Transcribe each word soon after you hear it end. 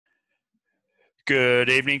Good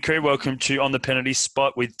evening, crew. Welcome to On the Penalty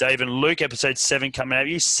Spot with Dave and Luke. Episode 7 coming at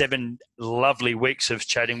you. 7 lovely weeks of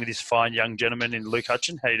chatting with this fine young gentleman in Luke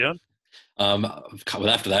Hutchin. How you doing?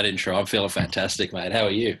 After that intro, I'm feeling fantastic, mate. How are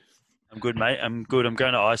you? I'm good, mate. I'm good. I'm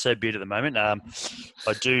going to ISO beard at the moment. I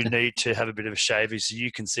do need to have a bit of a shave, as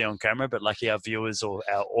you can see on camera, but lucky our viewers or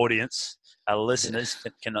our audience, our listeners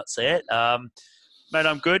cannot see it. Mate,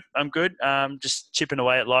 I'm good. Just chipping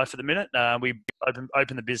away at life at the minute. We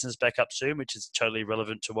open the business back up soon, which is totally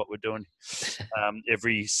relevant to what we're doing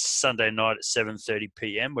every Sunday night at 7:30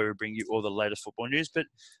 p.m., where we bring you all the latest football news. But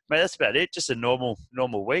mate, that's about it. Just a normal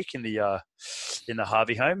week in the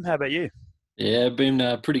Harvey home. How about you? Yeah,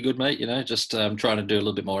 been pretty good, mate. Just trying to do a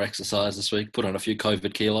little bit more exercise this week. Put on a few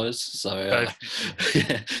COVID kilos, so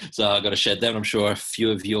yeah, so I got to shed them. I'm sure a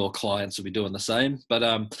few of your clients will be doing the same. But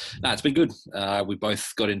no, it's been good. We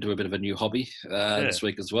both got into a bit of a new hobby this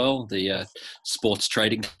week as well, the sports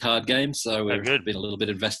trading card game. So we've been a little bit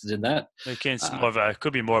invested in that.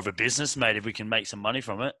 Could be more of a business, mate, if we can make some money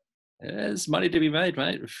from it. Yeah, there's money to be made,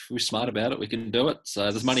 mate. If we're smart about it, we can do it.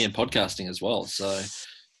 So there's money in podcasting as well. So.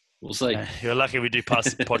 We'll see. You're lucky we do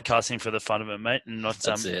podcasting for the fun of it, mate, and not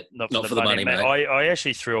for the money, mate. I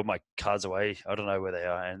actually threw all my cards away. I don't know where they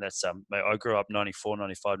are, and that's mate, I grew up 94,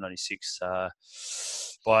 95, 96,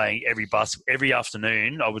 buying every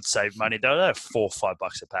afternoon. I would save money. They were $4 or $5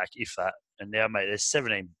 a pack, if that. And now, mate, there's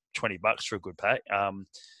 $17, $20 for a good pack. And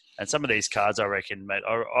some of these cards, I reckon, mate,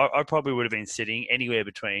 I probably would have been sitting on anywhere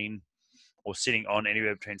between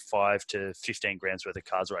 5 to 15 grams worth of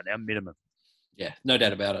cards right now, minimum. Yeah, no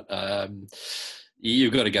doubt about it.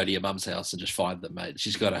 You've got to go to your mum's house and just find them, mate.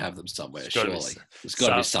 She's got to have them somewhere, surely. There's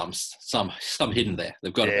got to be some hidden there.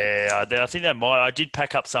 They've got to be. Yeah, I think that might. I did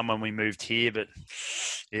pack up some when we moved here, but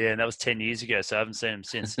yeah, and that was 10 years ago, so I haven't seen them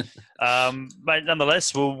since. Mate,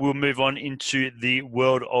 nonetheless, we'll move on into the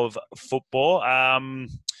world of football.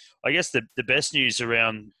 I guess the best news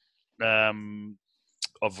around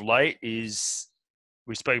of late is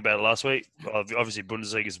we spoke about it last week. Obviously,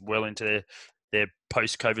 Bundesliga is well into their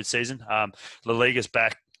post-COVID season. La Liga's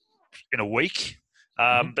back in a week.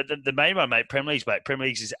 But the main one, mate, Premier League's back. Premier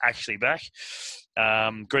League is actually back.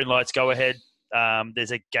 Green lights, go ahead.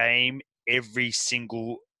 There's a game every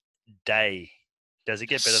single day. Does it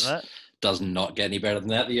get better than that? Does not get any better than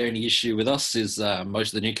that. The only issue with us is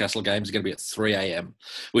most of the Newcastle games are going to be at 3 a.m.,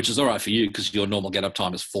 which is all right for you because your normal get-up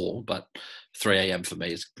time is 4, but 3 a.m. for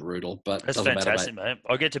me is brutal. But that's fantastic, mate.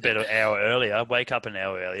 I'll get to bed an hour earlier, wake up an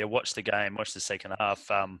hour earlier, watch the game, watch the second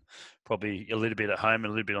half, probably a little bit at home and a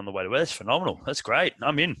little bit on the way to work. That's phenomenal. That's great.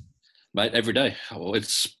 I'm in. Mate, every day. Well,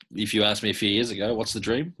 if you asked me a few years ago, what's the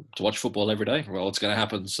dream? To watch football every day? Well, it's going to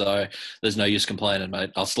happen. So there's no use complaining, mate.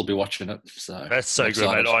 I'll still be watching it. So that's so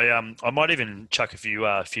good, mate. I might even chuck a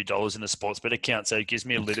few dollars in the sports bet account, so it gives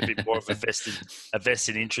me a little bit more of a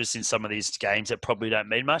vested interest in some of these games that probably don't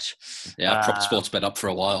mean much. Yeah, I've propped sports bet up for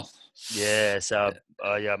a while. Yeah, so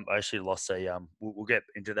I actually lost we'll get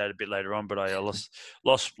into that a bit later on, but I lost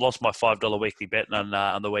my $5 weekly bet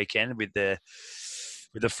on the weekend with the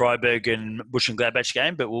Freiburg and Bush and Gladbach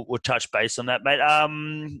game, but we'll touch base on that, mate.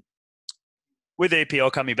 With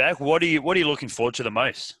EPL coming back, what are you looking forward to the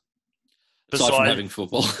most? Besides from having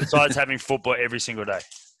football. Besides having football every single day.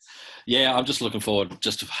 Yeah, I'm just looking forward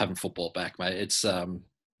just to having football back, mate. It's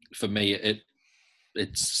for me,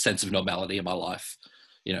 it's a sense of normality in my life.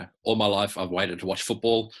 All my life I've waited to watch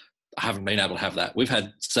football. I haven't been able to have that. We've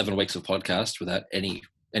had 7 weeks of podcast without any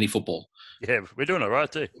football. Yeah, we're doing all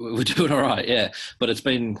right too. We're doing all right, yeah. But it's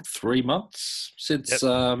been 3 months since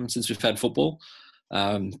we've had football.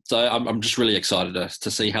 So I'm just really excited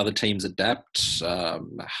to see how the teams adapt,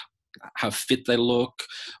 how fit they look,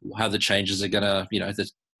 how the changes are going to, the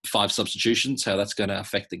 5 substitutions, how that's going to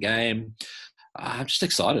affect the game. I'm just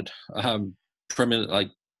excited.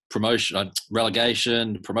 Promotion,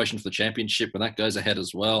 relegation, promotion for the championship, when that goes ahead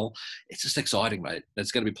as well. It's just exciting, mate.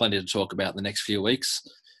 There's going to be plenty to talk about in the next few weeks.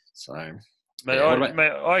 So, mate,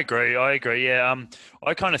 I agree. Yeah,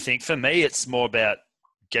 I kind of think for me, it's more about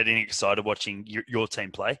getting excited watching your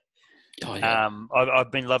team play. Oh, yeah.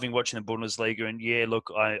 I've been loving watching the Bundesliga, and yeah,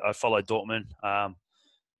 look, I follow Dortmund,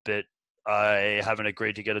 but I haven't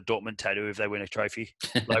agreed to get a Dortmund tattoo if they win a trophy,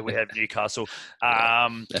 like we have Newcastle.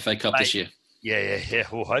 FA Cup this year. Yeah.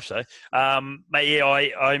 We'll hope so. Mate, yeah,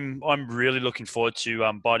 I'm really looking forward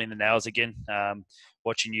to biting the nails again.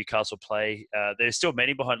 Watching Newcastle play. There's still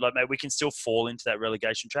many behind. Like, mate, we can still fall into that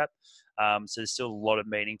relegation trap. So there's still a lot of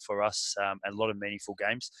meaning for us and a lot of meaningful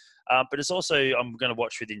games. But it's also, I'm going to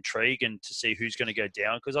watch with intrigue and to see who's going to go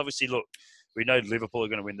down. Because obviously, look, we know Liverpool are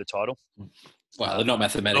going to win the title. Well, they're not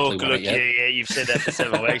mathematically won it yet. Yeah, you've said that for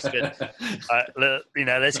 7 weeks, but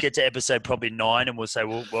let's get to episode probably 9, and we'll say,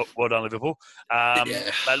 well done, Liverpool.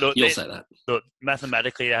 But look, you'll say that. Look,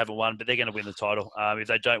 mathematically they haven't won, but they're going to win the title. If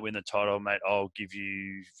they don't win the title, mate, I'll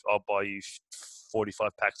buy you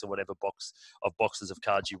 45 packs or whatever boxes of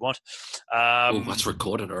cards you want. That's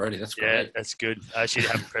recorded already. That's great. Yeah, that's good. I actually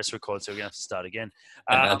haven't press record, so we're going to have to start again.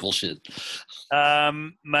 Bullshit.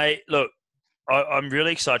 Mate, look. I'm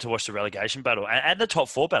really excited to watch the relegation battle and the top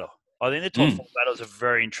 4 battle. I think the top 4 battle is a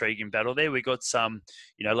very intriguing battle there. We got some,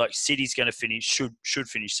 like City's going to finish, should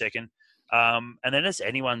finish second. And then it's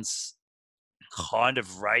anyone's kind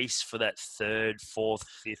of race for that 3rd, 4th,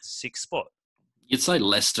 5th, 6th spot. You'd say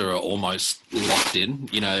Leicester are almost locked in,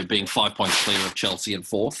 being 5 points clear of Chelsea in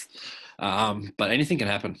 4th. But anything can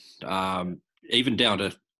happen. Even down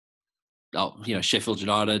to, Sheffield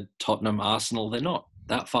United, Tottenham, Arsenal, they're not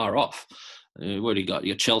that far off. What do you got?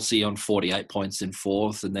 You got Chelsea on 48 points in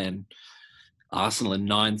 4th, and then Arsenal in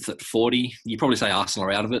 9th at 40. You probably say Arsenal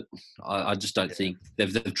are out of it. I just don't think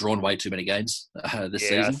they've drawn way too many games this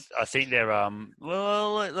season. I think they're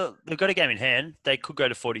look, they've got a game in hand. They could go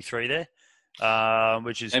to 43 there,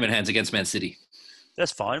 which is game in hands against Man City.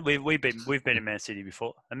 That's fine. We've been in Man City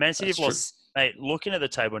before, and Man City have lost. Mate, looking at the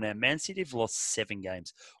table now, Man City have lost 7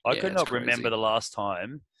 games. I could not remember the last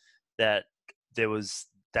time that there was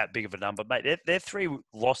that big of a number. Mate, they're 3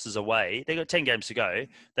 losses away. They've got 10 games to go.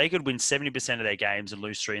 They could win 70% of their games and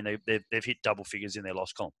lose 3, and they've hit double figures in their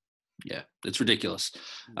loss column. Yeah, it's ridiculous.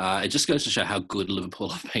 It just goes to show how good Liverpool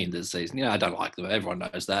have been this season. I don't like them. Everyone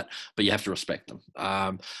knows that, but you have to respect them.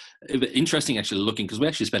 Interesting actually looking, because we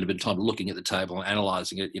actually spent a bit of time looking at the table and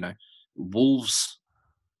analysing it. Wolves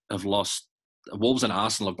and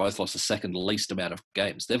Arsenal have both lost the second least amount of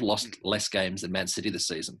games. They've lost less games than Man City this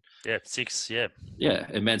season. Yeah, 6. Yeah. Yeah,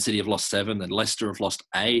 and Man City have lost 7, and Leicester have lost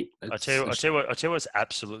 8. I tell you what's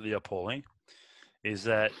absolutely appalling is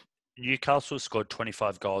that Newcastle scored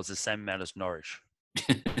 25 goals, the same amount as Norwich.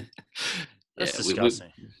 That's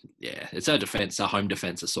disgusting. It's our defence, our home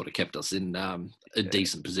defence has sort of kept us in a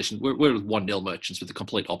decent position. We're 1-0 merchants with the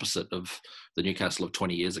complete opposite of the Newcastle of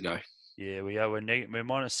 20 years ago. Yeah, we are. We're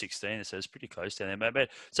minus 16, so it's pretty close down there, mate.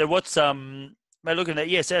 So what's mate, looking at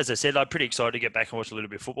yes, as I said, I'm pretty excited to get back and watch a little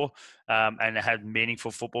bit of football, and have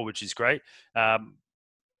meaningful football, which is great. I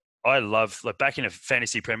love back in a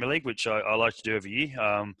fantasy Premier League, which I like to do every year.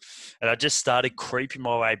 And I just started creeping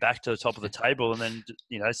my way back to the top of the table, and then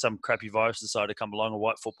some crappy virus decided to come along and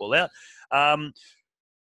wipe football out.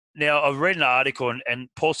 Now I've read an article, and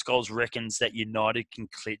Paul Scholes reckons that United can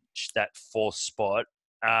clinch that 4th spot.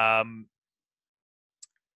 I'm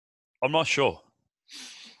not sure.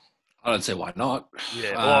 I don't see why not.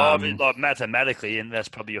 Yeah, well, I mean, mathematically, and that's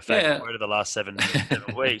probably your favorite word of the last 7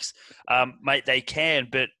 weeks, mate. They can,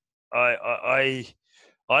 but I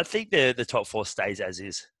think the top 4 stays as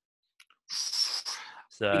is.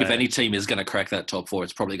 So I think if any team is going to crack that top 4,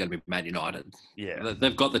 it's probably going to be Man United. Yeah,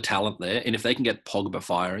 they've got the talent there, and if they can get Pogba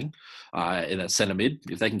firing in that centre mid,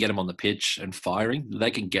 if they can get him on the pitch and firing,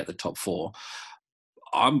 they can get the top 4.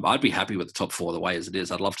 I'd be happy with the top 4 the way as it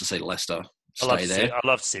is. I'd love to see Leicester stay there. I'd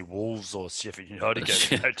love to see Wolves or Sheffield United go, to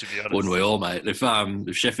be honest. Wouldn't we all, mate? If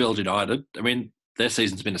Sheffield United, I mean, their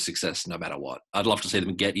season's been a success no matter what. I'd love to see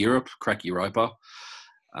them get Europe, crack Europa,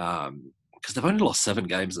 because they've only lost 7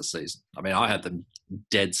 games this season. I mean, I had them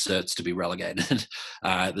dead certs to be relegated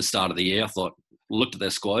at the start of the year. I thought, looked at their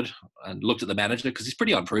squad and looked at the manager, because he's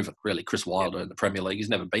pretty unproven, really. Chris Wilder in the Premier League, he's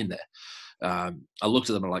never been there. I looked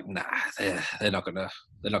at them and like, nah, they're not gonna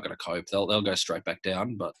cope. They'll go straight back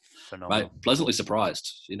down. But mate, pleasantly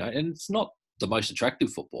surprised, and it's not the most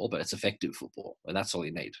attractive football, but it's effective football, and that's all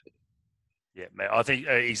you need. Yeah, mate, I think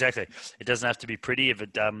exactly. It doesn't have to be pretty. If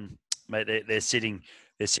it, mate, they're sitting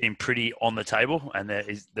pretty on the table, and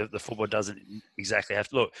the football doesn't exactly have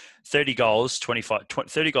to look. 30 goals,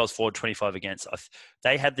 30 goals forward, 25 against.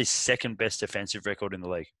 They have the second best defensive record in the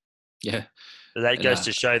league. Yeah. That goes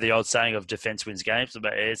to show the old saying of defense wins games.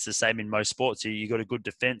 But it's the same in most sports. You got a good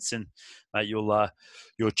defense, and you'll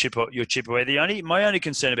chip away. My only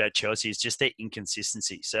concern about Chelsea is just their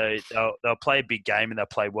inconsistency. So they'll play a big game and they'll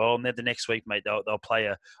play well, and then the next week, mate, they'll play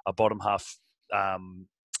a bottom half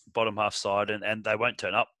side, and they won't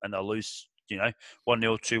turn up, and they'll lose. 1-0,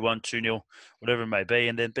 2-1, 2-0, whatever it may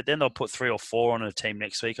be, but then they'll put 3 or 4 on a team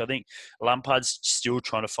next week. I think Lampard's still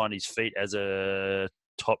trying to find his feet as a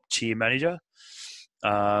top tier manager,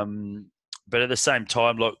 but at the same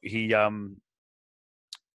time, look, he for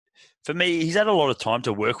me, he's had a lot of time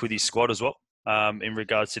to work with his squad as well. in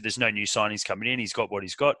regards to there's no new signings coming in. He's got what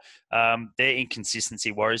he's got. Their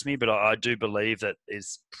inconsistency worries me, but I do believe that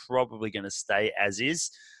is probably going to stay as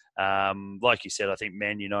is. Like you said, I think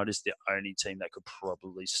Man United is the only team that could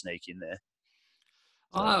probably sneak in there.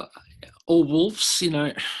 Or Wolves,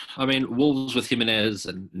 I mean, Wolves with Jimenez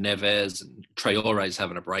and Neves and Traore's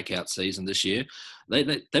having a breakout season this year.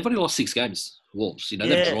 They've only lost 6 games, Wolves.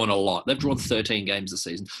 They've drawn a lot. They've drawn 13 games this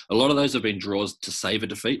season. A lot of those have been draws to save a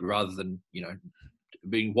defeat rather than,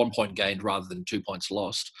 being 1 point gained rather than 2 points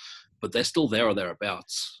lost. But they're still there or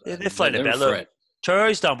thereabouts. Yeah, they're floating about.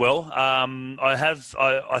 Traore's done well.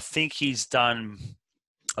 I think he's done.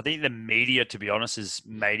 I think the media, to be honest, has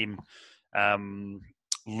made him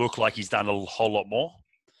look like he's done a whole lot more.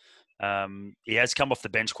 He has come off the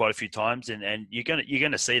bench quite a few times, and you're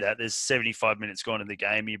gonna see that. There's 75 minutes gone in the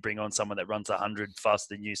game. You bring on someone that runs 100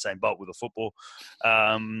 faster than Usain Bolt with a football,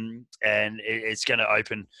 and it's going to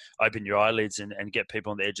open your eyelids and get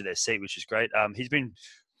people on the edge of their seat, which is great. He's been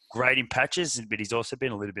great in patches, but he's also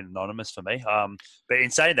been a little bit anonymous for me. But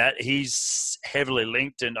in saying that, he's heavily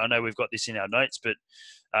linked, and I know we've got this in our notes, but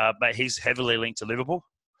he's heavily linked to Liverpool.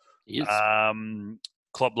 He is.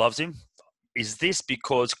 Klopp loves him. Is this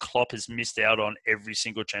because Klopp has missed out on every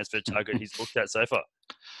single transfer target he's looked at so far?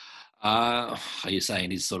 Are you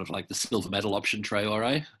saying he's sort of like the silver medal option,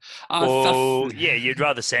 Traore? Yeah, you'd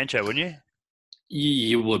rather Sancho, wouldn't you?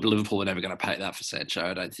 You would. Liverpool were never going to pay that for Sancho,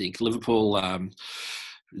 I don't think. Liverpool,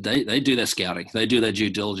 they do their scouting. They do their due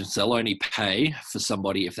diligence. They'll only pay for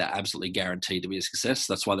somebody if they're absolutely guaranteed to be a success.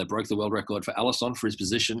 That's why they broke the world record for Alisson for his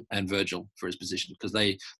position and Virgil for his position, because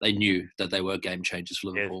they knew that they were game changers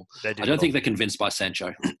for Liverpool. Yeah, I don't think they're convinced by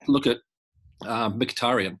Sancho. Look at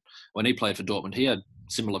Mkhitaryan. When he played for Dortmund, he had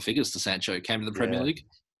similar figures to Sancho. Came to the Premier League,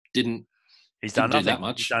 he's done nothing. Do that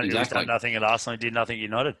much. He's done nothing at Arsenal. He did nothing at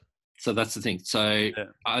United. So that's the thing. So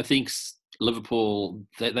I think Liverpool,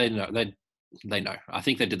 they know. They know. I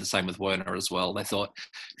think they did the same with Werner as well. They thought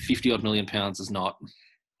 50-odd million pounds is not.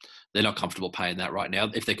 They're not comfortable paying that right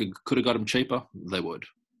now. If they could have got him cheaper, they would.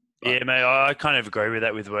 But, yeah, mate. I kind of agree with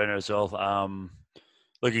that with Werner as well.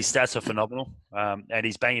 Look, his stats are phenomenal, and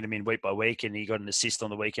he's banging them in week by week. And he got an assist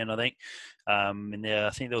on the weekend, I think. And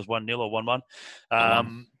I think there was 1-0 or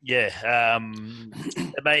 1-1.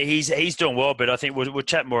 Mate, he's doing well, but I think we'll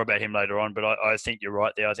chat more about him later on. But I think you're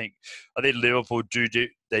right there. I think Liverpool do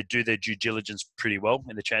their due diligence pretty well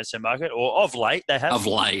in the transfer market, or of late they have. Of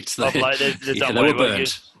late, they've done they were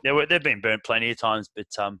burnt. They've been burnt plenty of times, but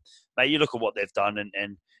mate, you look at what they've done,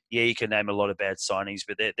 and yeah, you can name a lot of bad signings,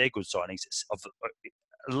 but they're good signings.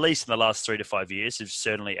 At least in the last 3 to 5 years, have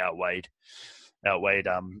certainly outweighed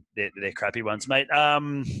their crappy ones, mate.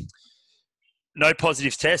 No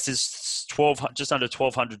positive tests. Is just under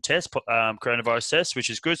 1,200 tests, coronavirus tests,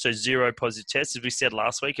 which is good. So 0 positive tests. As we said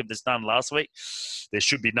last week, if there's none last week, there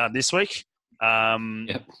should be none this week,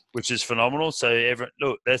 which is phenomenal. So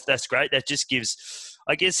look, that's great. That just gives,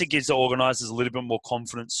 I guess, it gives the organisers a little bit more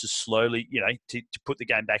confidence to slowly, to put the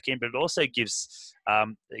game back in, but it also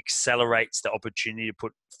accelerates the opportunity to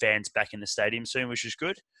put fans back in the stadium soon, which is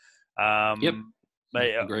good. Mate, I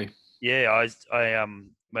agree. Yeah,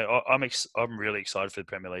 mate, I'm really excited for the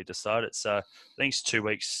Premier League to start. It's I think it's 2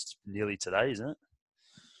 weeks nearly today, isn't it?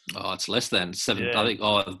 Oh, it's less than 7. Yeah. I think.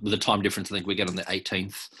 With the time difference, I think we get on the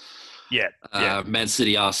 18th. Yeah. Man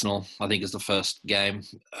City, Arsenal, I think is the first game.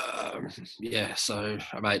 So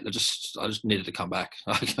mate, I just needed to come back.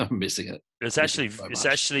 I'm missing it. It's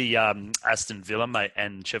actually Aston Villa, mate,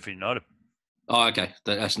 and Sheffield United. Oh, okay.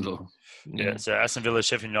 The Aston Villa. Yeah, so Aston Villa,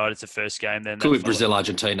 Sheffield United is the first game. Then could be Brazil,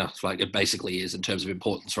 Argentina. Like it basically is in terms of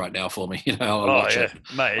importance right now for me. I'll watch it.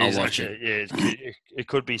 Mate, I'll watch it. Yeah, it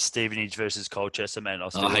could be Stevenage versus Colchester, man.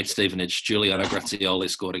 I hate Stevenage. Giuliano Grazioli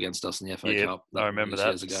scored against us in the FA Cup. I remember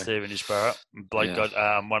that. Stevenage Borough. Bloke got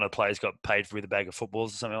one of the players got paid with a bag of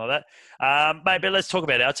footballs or something like that. Mate, but let's talk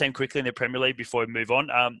about our team quickly in the Premier League before we move on.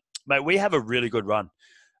 Mate, we have a really good run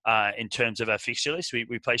in terms of our fixture list.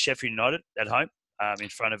 We play Sheffield United at home. In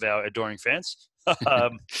front of our adoring fans.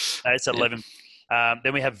 It's 11.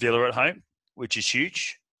 Then we have Villa at home, which is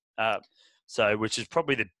huge. Which is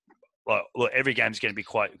probably every game's going to be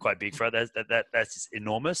quite big for us. That's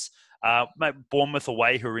enormous. Mate, Bournemouth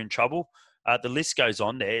away, who are in trouble. The list goes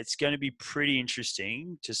on there. It's going to be pretty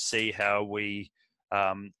interesting to see how we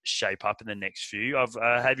shape up in the next few.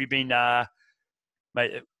 Have you been,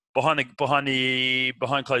 mate? Behind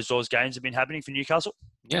closed doors games have been happening for Newcastle.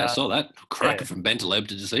 Yeah, I saw that. Cracker from Bentaleb.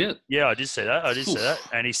 Did you see it? Yeah, I did see that.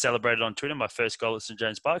 And he celebrated on Twitter my first goal at St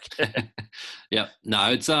James Park. Yeah.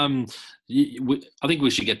 No, it's I think we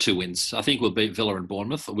should get 2 wins. I think we'll beat Villa and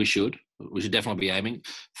Bournemouth. We should. we should definitely be aiming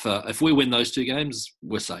for. If we win those 2 games,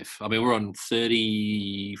 we're safe. I mean, we're on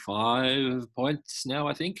 35 points now,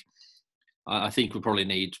 I think. I think we probably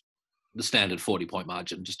need the standard 40-point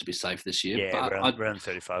margin just to be safe this year. Yeah, but around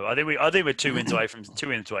 35. I think we're 2 wins away from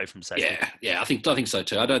safety. Yeah, I think so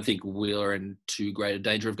too. I don't think we're in too great a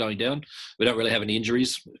danger of going down. We don't really have any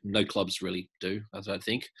injuries. No clubs really do, I don't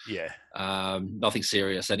think. Yeah. Nothing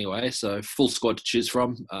serious anyway. So full squad to choose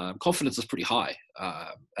from. Confidence is pretty high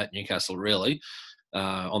at Newcastle, really,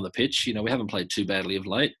 on the pitch. You know, we haven't played too badly of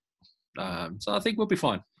late. So I think we'll be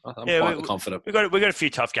fine. I'm quite confident. We've got a few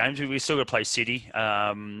tough games. We still got to play City,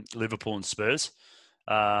 Liverpool, and Spurs.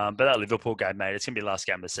 But that Liverpool game, mate, it's gonna be the last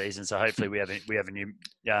game of the season. So hopefully we have a new.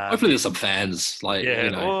 Hopefully there's some fans, like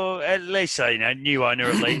or at least new owner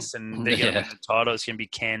at least, and they're gonna win the title. It's gonna be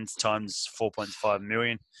Cairns times 4.5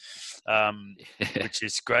 million. Which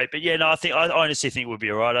is great. But I honestly think we'll be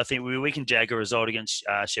all right. I think we can jag a result against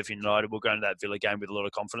Sheffield United. We'll go into that Villa game with a lot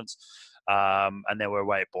of confidence. And then we're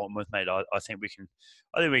away at Bournemouth, mate. I think we can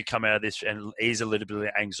come out of this and ease a little bit of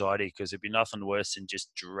anxiety, because it'd be nothing worse than just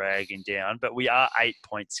dragging down. But we are 8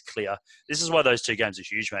 points clear. This is why those 2 games are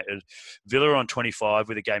huge, mate. Villa are on 25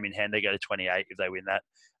 with a game in hand. They go to 28 if they win that.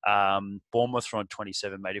 Bournemouth are on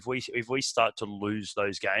 27, mate. If we start to lose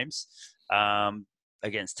those games,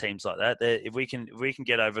 against teams like that, if we can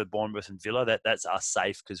get over Bournemouth and Villa, that's us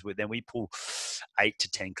safe, because then we pull 8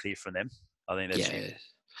 to 10 clear from them. I think that's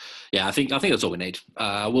Yeah, I think that's all we need.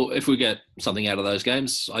 Well, if we get something out of those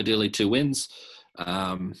games, ideally 2 wins.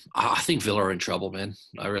 I think Villa are in trouble, man.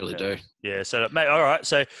 I really do. Yeah. So, mate, all right.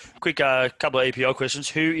 So, quick couple of EPL questions.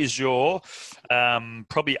 Who is your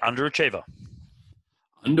probably underachiever?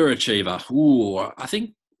 Underachiever. Ooh, I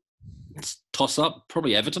think it's toss up.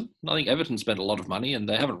 Probably Everton. I think Everton spent a lot of money and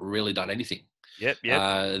they haven't really done anything. Yep.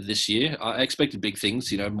 This year, I expected big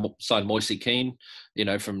things. You know, signed Moise Kean,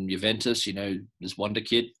 from Juventus. This wonder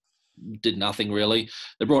kid did nothing really.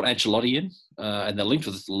 They brought Ancelotti in, and they're linked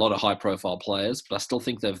with a lot of high-profile players, but I still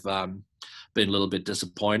think they've been a little bit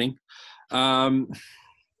disappointing.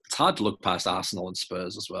 It's hard to look past Arsenal and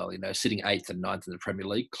Spurs as well. Sitting 8th and 9th in the Premier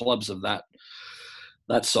League, clubs of that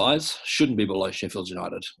size shouldn't be below Sheffield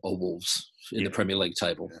United or Wolves in the Premier League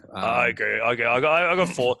table. I agree. I got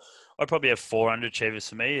 4. I probably have 4 underachievers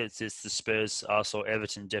for me. It's the Spurs, Arsenal,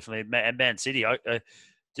 Everton, definitely, and Man City.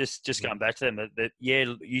 Just going back to them.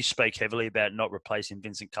 You spoke heavily about not replacing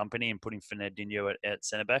Vincent Kompany and putting Fernandinho at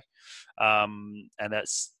centre back, and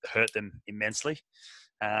that's hurt them immensely.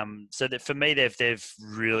 So that for me, they've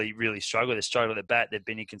really, really struggled. They've struggled at the bat. They've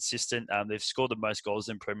been inconsistent. They've scored the most goals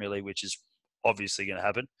in Premier League, which is obviously going to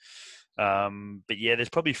happen. But there's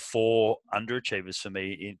probably 4 underachievers for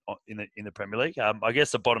me in the Premier League. I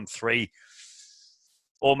guess the bottom 3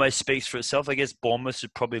 almost speaks for itself. I guess Bournemouth is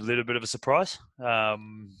probably a little bit of a surprise. But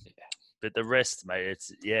the rest, mate,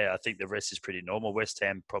 I think the rest is pretty normal. West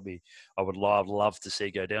Ham probably I would love to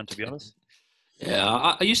see go down, to be honest.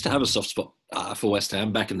 Yeah, I used to have a soft spot for West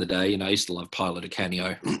Ham back in the day. I used to love Paolo Di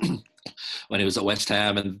Canio when he was at West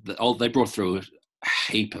Ham, and they brought through a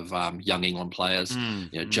heap of young England players.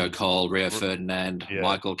 Joe Cole, Rio Ferdinand,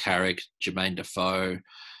 Michael Carrick, Jermaine Defoe.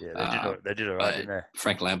 Yeah, they did all right, didn't they?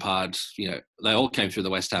 Frank Lampard. They all came through the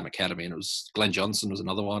West Ham Academy, and it was Glenn Johnson was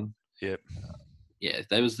another one. Yep.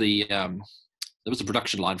 There was a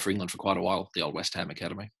production line for England for quite a while, the old West Ham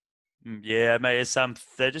Academy. Yeah, mate. It's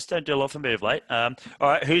they just don't do a lot for me of late. All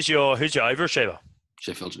right, who's your overachiever?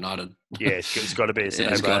 Sheffield United. Yeah, it's got to be.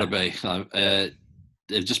 It's got to be.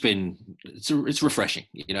 They've just been. It's refreshing.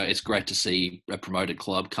 It's great to see a promoted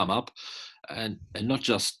club come up, and not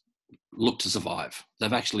just look to survive.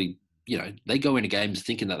 They've actually, they go into games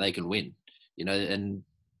thinking that they can win. And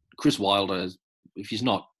Chris Wilder, if he's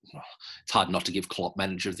not, it's hard not to give Klopp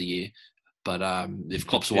Manager of the Year. But if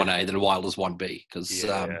Klopp's 1A, then Wilder's 1B, because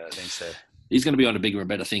I think so. He's going to be on to bigger and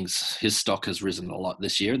better things. His stock has risen a lot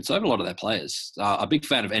this year, and so have a lot of their players. A big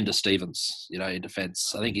fan of Ender Stevens, in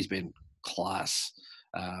defence. I think he's been class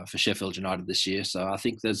for Sheffield United this year. So I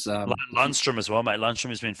think there's Lundstrom as well, mate. Lundstrom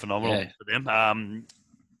has been phenomenal for them.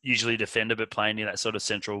 Usually defender, but playing in that sort of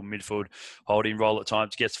central midfield holding role at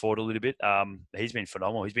times, gets forward a little bit. He's been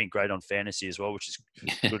phenomenal. He's been great on fantasy as well, which is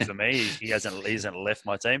good for me. He hasn't left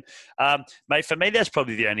my team. Mate, for me, that's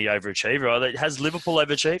probably the only overachiever. Has Liverpool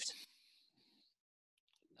overachieved?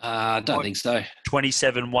 I don't think so.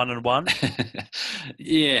 27-1-1.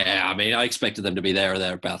 Yeah, I mean, I expected them to be there or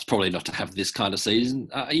thereabouts. Probably not to have this kind of season.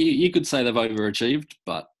 You could say they've overachieved,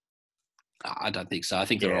 but I don't think so. I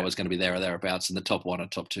think they're always going to be there or thereabouts in the top 1 or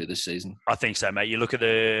top 2 this season. I think so, mate. You look at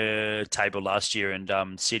the table last year,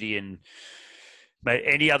 and City and Mate,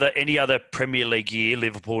 any other Premier League year,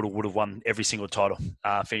 Liverpool would have won every single title,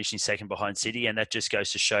 finishing second behind City, and that just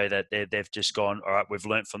goes to show that they've just gone, all right, we've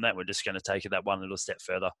learnt from that. We're just going to take it that one little step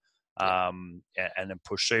further, and then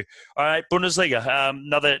push through. All right, Bundesliga,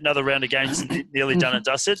 another round of games nearly done and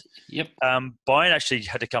dusted. Yep. Bayern actually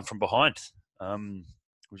had to come from behind,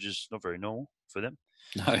 which is not very normal for them.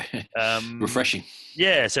 No, refreshing.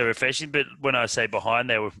 Yeah, so refreshing. But when I say behind,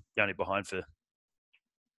 they were only behind for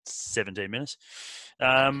 17 minutes.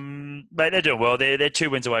 But they're doing well. They're 2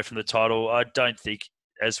 wins away from the title. I don't think,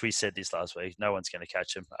 as we said this last week, no one's going to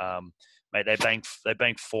catch them. Mate, they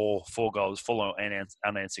banked four goals, full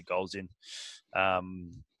unanswered goals in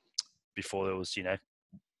before there was,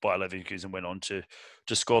 Bayer Leverkusen went on to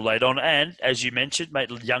score late on. And as you mentioned,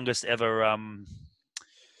 mate, youngest ever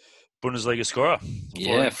Bundesliga scorer.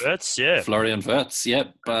 Yeah, Florian Wirtz.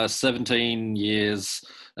 Yep, 17 years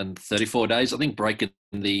and 34 days. I think breaking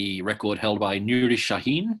the record held by Nuri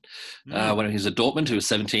Sahin when he was at Dortmund, who was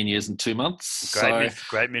 17 years and 2 months.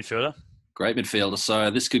 Great midfielder. Great midfielder. So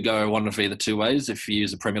this could go one of either two ways. If you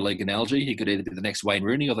use a Premier League analogy, he could either be the next Wayne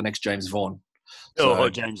Rooney or the next James Vaughan.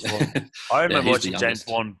 James Vaughan. I remember watching James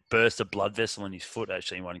Vaughan burst a blood vessel in his foot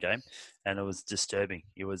actually in one game, and it was disturbing.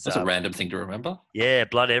 That's a random thing to remember. Yeah,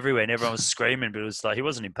 blood everywhere, and everyone was screaming, but it was like he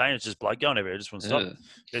wasn't in pain. It's just blood going everywhere. It just wouldn't stop.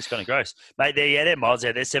 It's kind of gross, mate. They're miles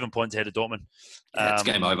out. They're 7 points ahead of Dortmund. It's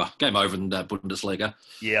game over. Game over in the Bundesliga.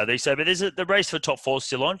 Yeah, I think so. But there's the race for top four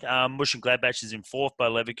still on. Mönchengladbach is in fourth, Bayer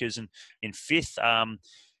Leverkusen in fifth.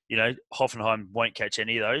 Hoffenheim won't catch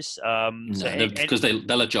any of those. Because they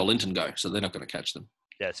let Joelinton go, so they're not going to catch them.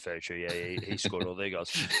 Yeah, that's very true. Yeah, he scored all their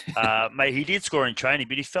goals. Mate, he did score in training,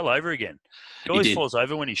 but he fell over again. He always falls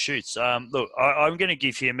over when he shoots. Look, I'm going to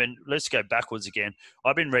give him, and let's go backwards again.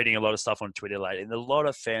 I've been reading a lot of stuff on Twitter lately, and a lot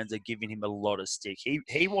of fans are giving him a lot of stick.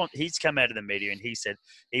 He's come out of the media and he said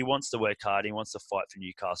he wants to work hard. He wants to fight for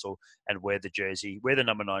Newcastle and wear the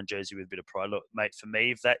number 9 jersey with a bit of pride. Look, mate, for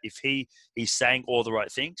me, if he's saying all the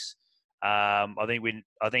right things, I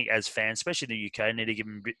think as fans, especially in the UK, need to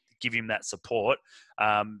give him that support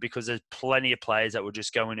because there's plenty of players that will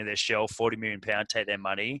just go into their shell, £40 million, take their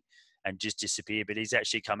money and just disappear. But he's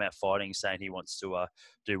actually come out fighting, saying he wants to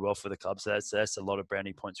do well for the club. So that's a lot of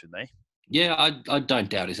brownie points with me. Yeah, I don't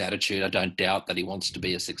doubt his attitude. I don't doubt that he wants to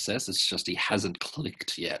be a success. It's just he hasn't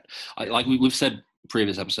clicked yet. Like we've said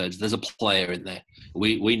previous episodes, there's a player in there.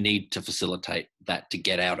 We need to facilitate that to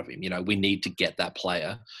get out of him. We need to get that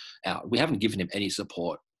player out. We haven't given him any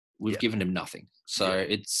support. We've given him nothing. So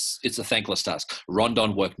it's a thankless task.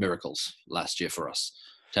 Rondon worked miracles last year for us.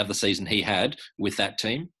 To have the season he had with that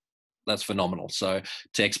team, that's phenomenal. So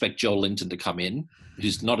to expect Joelinton to come in,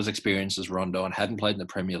 who's not as experienced as Rondon, hadn't played in the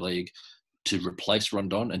Premier League, to replace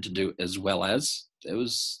Rondon and to do as well as, it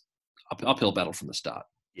was an uphill battle from the start.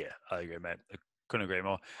 Yeah, I agree, mate. I couldn't agree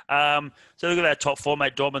more. So look at that top four,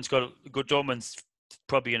 mate. Dortmund's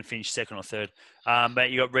probably going to finish second or third. Mate,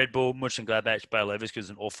 you got Red Bull, Mönchengladbach, Bayer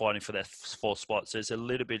Leverkusen all fighting for that fourth spot. So there's a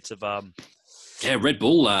little bit of Red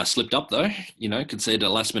Bull slipped up though. Conceded a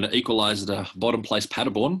last-minute equaliser at bottom place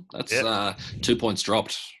Paderborn. That's 2 points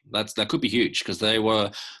dropped. That could be huge because they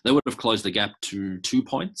would have closed the gap to 2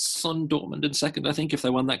 points on Dortmund in second, I think, if they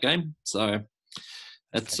won that game. So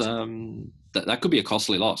that's that could be a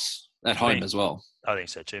costly loss at home as well. I think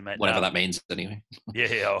so too, mate. Whatever that means, anyway.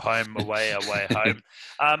 Yeah, home, away, home.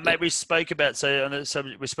 Mate, we spoke about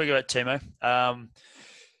Timo.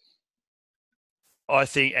 I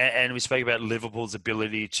think, and we spoke about Liverpool's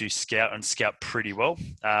ability to scout pretty well.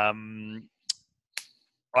 I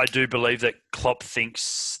do believe that Klopp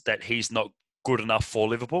thinks that he's not good enough for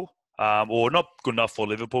Liverpool, or not good enough for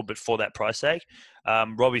Liverpool, but for that price tag.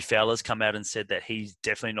 Robbie Fowler's come out and said that he's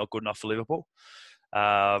definitely not good enough for Liverpool,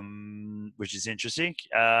 which is interesting.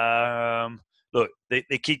 Look,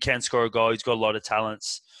 the kid can score a goal. He's got a lot of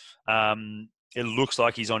talents. It looks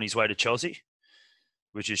like he's on his way to Chelsea,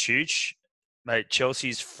 which is huge. Mate,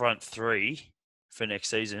 Chelsea's front three for next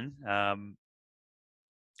season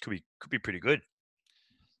could be pretty good.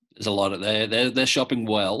 There's a lot of they're shopping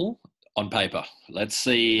well on paper. Let's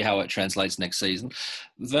see how it translates next season.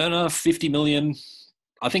 Werner, 50 million.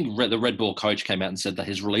 I think the Red Bull coach came out and said that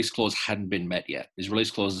his release clause hadn't been met yet. His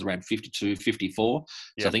release clause is around 52, 54.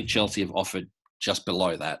 So I think Chelsea have offered just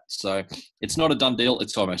below that. So it's not a done deal.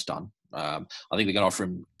 It's almost done. I think they're going to offer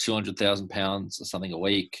him £200,000 or something a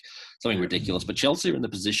week, something ridiculous. But Chelsea are in the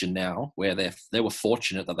position now where they were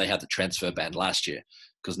fortunate that they had the transfer ban last year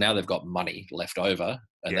because now they've got money left over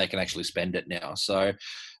and they can actually spend it now. So,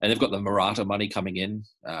 and they've got the Morata money coming in.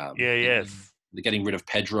 They're getting rid of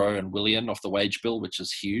Pedro and Willian off the wage bill, which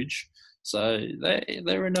is huge. So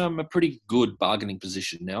they're in a pretty good bargaining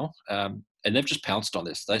position now. and they've just pounced on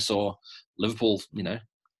this. They saw Liverpool, and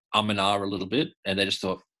ah a little bit, and they just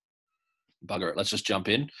thought, bugger it, let's just jump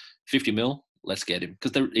in, 50 mil, let's get him,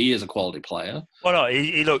 because he is a quality player. Well,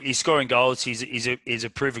 no, look, he's scoring goals. He's a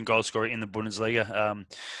proven goal scorer in the Bundesliga.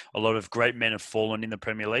 A lot of great men have fallen in the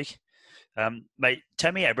Premier League. Mate,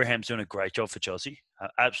 Tammy Abraham's doing a great job for Chelsea.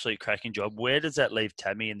 Absolute cracking job. Where does that leave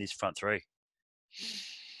Tammy in this front three?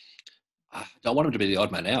 I don't want him to be the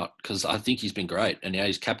odd man out, because I think he's been great. And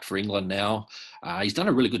he's capped for England now. He's done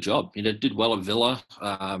a really good job. Did well at Villa.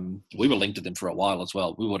 We were linked to them for a while as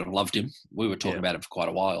well. We would have loved him. We were talking about him for quite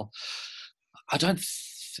a while. I don't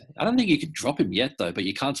think you can drop him yet, though, but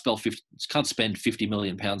you can't spend £50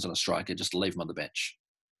 million on a striker just to leave him on the bench.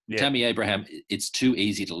 Yeah. Tammy Abraham, it's too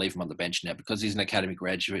easy to leave him on the bench now because he's an academy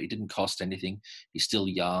graduate. He didn't cost anything. He's still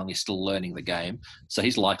young. He's still learning the game. So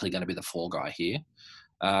he's likely going to be the fall guy here,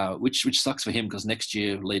 which sucks for him because next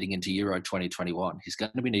year, leading into Euro 2021, he's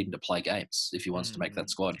going to be needing to play games if he wants to make that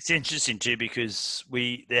squad. It's interesting too because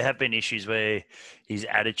there have been issues where his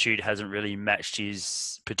attitude hasn't really matched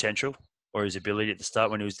his potential or his ability at the start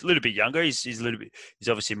when he was a little bit younger. He's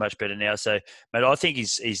obviously much better now. So, mate, I think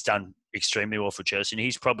he's done extremely well for Chelsea, and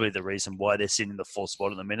he's probably the reason why they're sitting in the fourth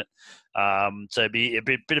spot at the minute. So it'd be a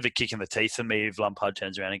bit of a kick in the teeth for me if Lampard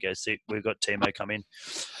turns around and goes, we've got Timo come in.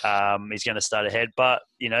 He's going to start ahead, but,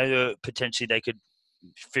 potentially they could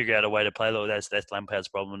figure out a way to play. That's Lampard's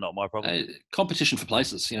problem, not my problem. Competition for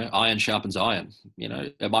places, iron sharpens iron.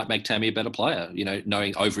 It might make Tammy a better player,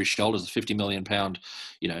 knowing over his shoulders, a £50 million,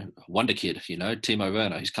 wonder kid, Timo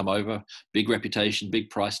Werner. He's come over, big reputation, big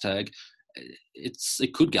price tag. It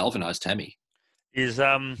could galvanise Tammy. Is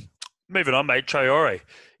moving on, mate. Traore,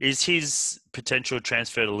 is his potential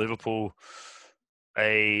transfer to Liverpool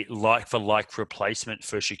a like-for-like replacement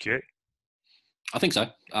for Shaqiri? I think so.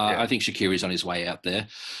 I think Shaqiri's on his way out there.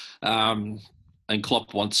 And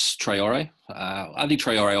Klopp wants Traore. I think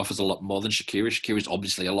Traore offers a lot more than Shaqiri. Shaqiri's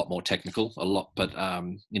obviously a lot more technical, but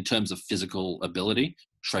in terms of physical ability,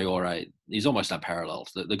 Traore, he's almost unparalleled.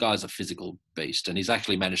 The guy's a physical beast, and he's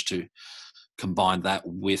actually managed to combine that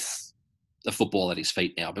with the football at his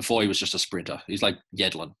feet now. Before he was just a sprinter. He's like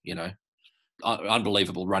Yedlin,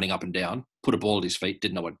 unbelievable, running up and down, put a ball at his feet,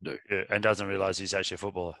 didn't know what to do. Yeah, and doesn't realise he's actually a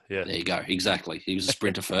footballer. Yeah, there you go. Exactly. He was a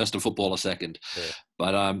sprinter first, a footballer second. Yeah.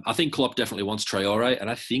 But I think Klopp definitely wants Traore,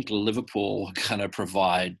 and I think Liverpool are going to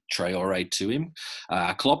provide Traore to him.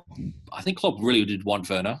 I think Klopp really did want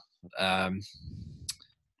Werner,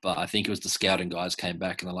 but I think it was the scouting guys came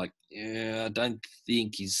back and they're like, yeah, I don't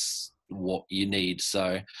think he's what you need.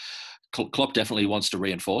 So Klopp definitely wants to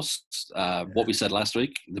reinforce what we said last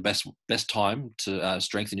week. The best time to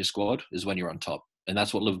strengthen your squad is when you're on top, and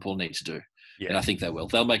that's what Liverpool need to do. Yeah. And I think they will.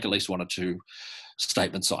 They'll make at least one or two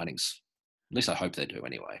statement signings. At least I hope they do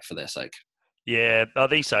anyway, for their sake. Yeah, I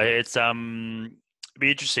think so. It's it'd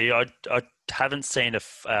be interesting. I haven't seen a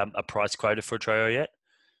price quoted for Traore yet,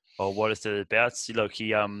 or what it's about. Look,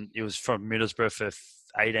 he was from Middlesbrough for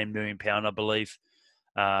 £18 million, I believe.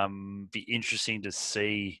 Be interesting to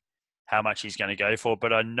see how much he's going to go for.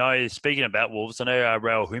 But I know, speaking about Wolves, I know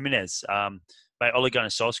Raul Jimenez, mate, Ole Gunnar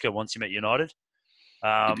Solskjaer wants him at United.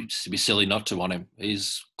 It'd be silly not to want him.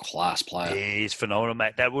 He's a class player. He's phenomenal,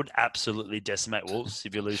 mate. That would absolutely decimate Wolves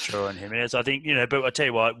if you lose Traore and Jimenez. I think, but I tell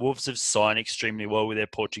you what, Wolves have signed extremely well with their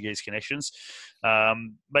Portuguese connections.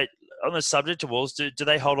 Mate, on the subject of Wolves, do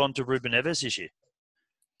they hold on to Ruben Neves this year?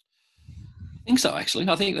 I think so, actually.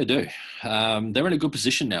 I think they do. They're in a good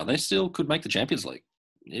position now. They still could make the Champions League.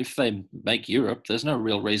 If they make Europe, there's no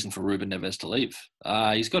real reason for Ruben Neves to leave.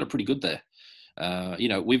 He's got it pretty good there.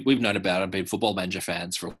 We've known about him, been Football Manager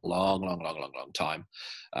fans for a long time.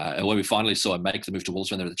 And when we finally saw him make the move to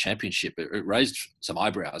Wolves when they were in the Championship, it raised some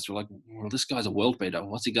eyebrows. We're like, well, this guy's a world beater.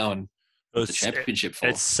 What's he going to the Championship for?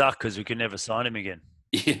 It sucked because we could never sign him again.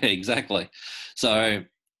 Yeah, exactly. So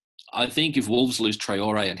I think if Wolves lose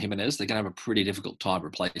Traore and Jimenez, they're going to have a pretty difficult time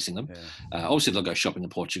replacing them. Yeah. Obviously, they'll go shopping in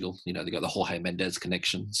Portugal. They've got the Jorge Mendes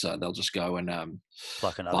connection, so they'll just go and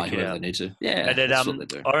buy whoever they need to. Yeah, and then, that's what they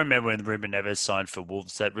do. I remember when Ruben Neves signed for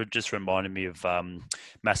Wolves, that just reminded me of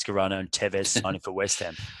Mascherano and Tevez signing for West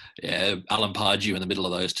Ham. Yeah, Alan Pardew in the middle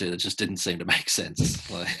of those two. That just didn't seem to make sense.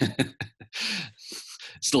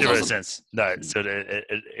 Still doesn't. Sense. No, so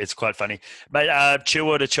it's quite funny. Mate,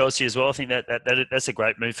 Chilwell to Chelsea as well. I think that's a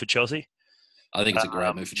great move for Chelsea. I think it's a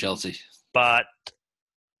great move for Chelsea. But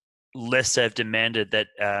Leicester have demanded that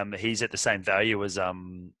he's at the same value as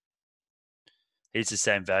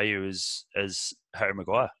Harry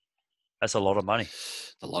Maguire. That's a lot of money.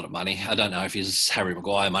 A lot of money. I don't know if he's Harry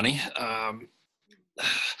Maguire money. I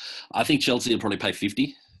think Chelsea will probably pay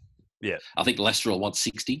 50. Yeah. I think Leicester will want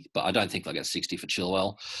 60, but I don't think they'll get 60 for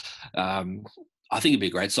Chilwell. I think it'd be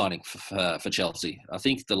a great signing for Chelsea. I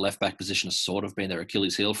think the left back position has sort of been their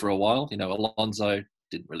Achilles heel for a while. Alonso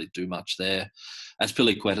didn't really do much there.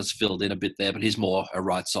 Azpilicueta's filled in a bit there, but he's more a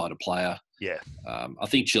right-sided player. Yeah. I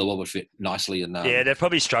think Chilwell would fit nicely. They've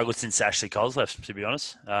probably struggled since Ashley Cole's left, to be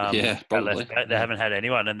honest. Yeah, probably. They haven't had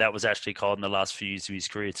anyone, and that was Ashley Cole in the last few years of his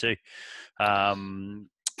career too.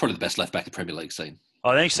 Probably the best left back the Premier League's seen.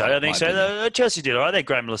 I think so. Chelsea did all right. They had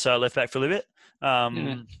Graham Lascelles left back for a little bit.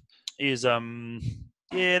 They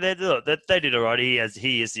did all right.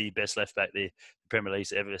 He is the best left back the Premier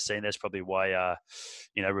League's ever seen. That's probably why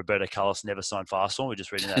Roberto Carlos never signed for Arsenal. We're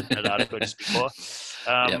just reading that article just before.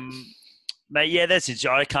 Mate, that's it.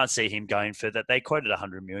 I can't see him going for that. They quoted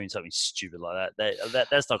 100 million, something stupid like that.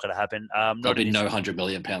 That's not going to happen. There'll be no £100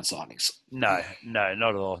 million signings. No, not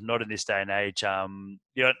at all. Not in this day and age.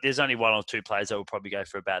 There's only one or two players that will probably go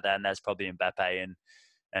for about that, and that's probably Mbappe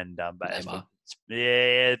and Neymar.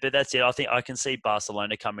 Yeah, but that's it. I think I can see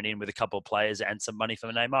Barcelona coming in with a couple of players and some money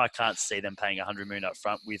for Neymar. I can't see them paying 100 million up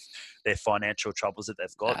front with their financial troubles that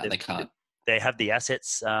they've got. They can't. They have the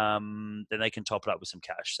assets, then they can top it up with some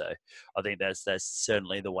cash. So I think that's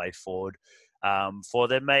certainly the way forward for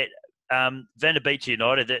them, mate. Van der Beek to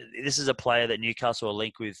United, this is a player that Newcastle are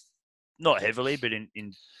linked with, not heavily, but in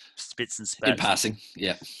spits and spats. In passing,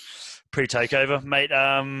 yeah. Pre-takeover, mate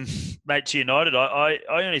to United, I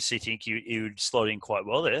honestly think he would slot in quite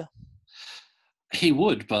well there. He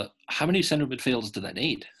would, but how many centre midfielders do they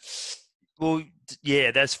need? Well, yeah,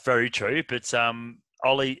 that's very true, but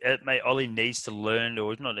Ollie needs to learn,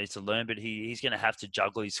 or not needs to learn, but he's going to have to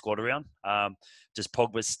juggle his squad around. Does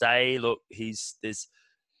Pogba stay? Look, there's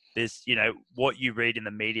what you read in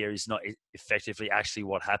the media is not effectively actually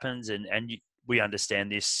what happens, and we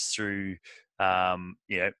understand this through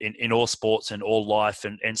in all sports and all life,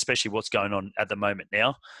 and especially what's going on at the moment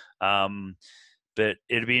now. But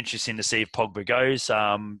it'll be interesting to see if Pogba goes.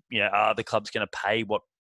 Are the clubs going to pay what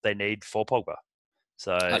they need for Pogba?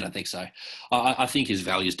 So I don't think so. I think his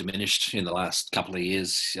value's diminished in the last couple of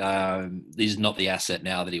years. He's not the asset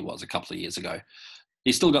now that he was a couple of years ago.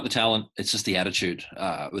 He's still got the talent. It's just the attitude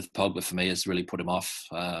with Pogba for me has really put him off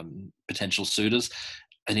potential suitors,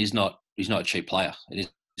 and he's not a cheap player. His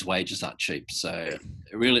wages aren't cheap. So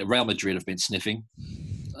really, Real Madrid have been sniffing.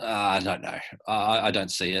 I don't know. I don't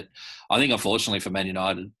see it. I think, unfortunately for Man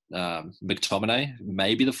United, McTominay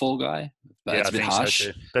may be the fall guy, but it's a bit harsh.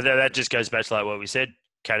 So too. But that just goes back to like what we said: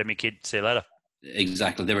 academy kid, see you later.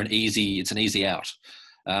 Exactly. It's an easy out.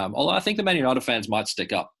 Although I think the Man United fans might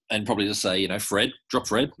stick up and probably just say, drop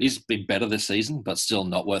Fred. He's been better this season, but still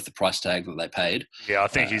not worth the price tag that they paid. Yeah, I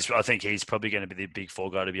think he's probably going to be the big fall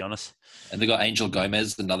guy, to be honest. And they got Angel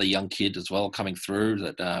Gomez, another young kid as well, coming through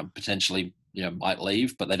that potentially might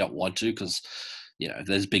leave, but they don't want to because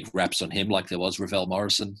there's big raps on him, like there was Ravel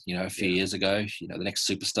Morrison, a few years ago. The next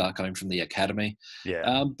superstar coming from the academy.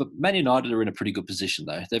 Yeah. But Man United are in a pretty good position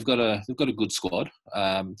though. They've got a good squad.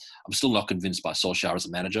 I'm still not convinced by Solskjaer as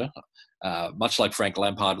a manager. Much like Frank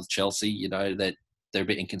Lampard with Chelsea, that they're a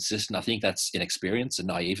bit inconsistent. I think that's inexperience and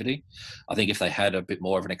naivety. I think if they had a bit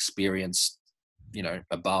more of an experienced,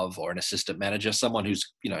 above or an assistant manager, someone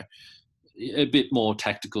who's a bit more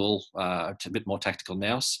tactical,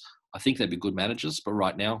 nous, I think they'd be good managers, but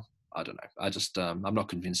right now, I don't know. I just I'm not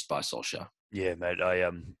convinced by Solskjaer. Yeah, mate. I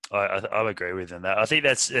agree with him that. I think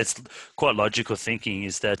that's quite logical thinking.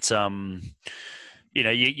 Is that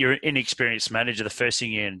you're an inexperienced manager. The first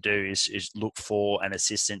thing you're going to do is look for an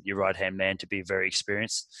assistant, your right hand man, to be very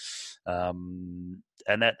experienced.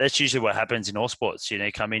 And that's usually what happens in all sports.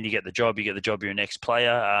 You come in, you get the job, you're your next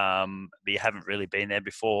player, but you haven't really been there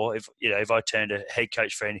before. If I turned a head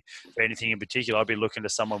coach for anything in particular, I'd be looking to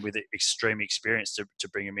someone with extreme experience to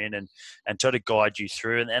bring him in and try to guide you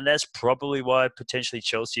through. And that's probably why potentially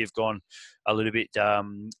Chelsea have gone a little bit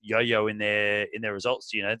yo-yo in their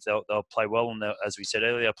results. They'll play well, and as we said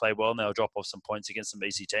earlier, they'll play well, and they'll drop off some points against some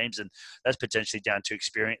easy teams, and that's potentially down to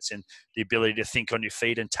experience and the ability to think on your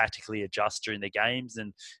feet and tactically adjust during the games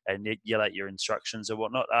and yell at your instructions or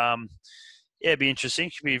whatnot. It'd be interesting.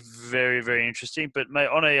 It could be very, very interesting. But mate,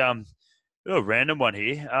 on a random one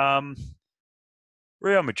here,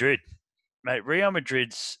 Real Madrid. Mate, Real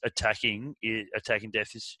Madrid's attacking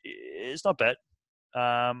depth is not bad.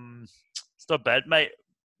 It's not bad, mate.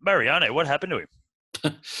 Mariano, what happened to him?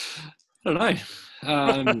 I don't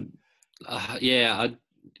know.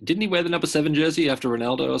 Didn't he wear the number 7 jersey after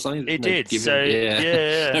Ronaldo or something? He did.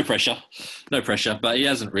 No pressure. But he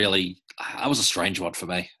hasn't really. That was a strange one for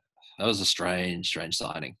me. That was a strange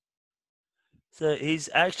signing. So his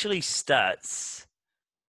actually stats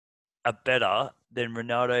are better than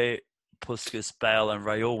Ronaldo Puskas, Bale, and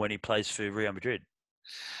Raul when he plays for Real Madrid.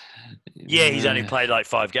 Yeah, he's only played like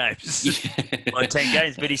 5 games, like 10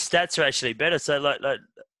 games, but his stats are actually better. So,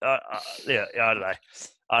 yeah, I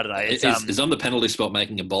don't know. It's, is on the penalty spot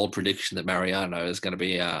making a bold prediction that Mariano is going to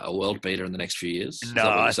be a world beater in the next few years? No,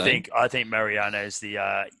 I think Mariano is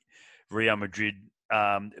the Real Madrid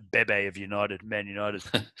Bebe of Man United.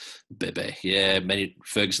 Bebe, yeah.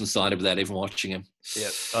 Ferguson signed him without even watching him. Yeah,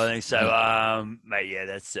 I think so. Mate, yeah,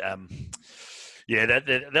 that's yeah,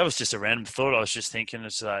 that was just a random thought. I was just thinking,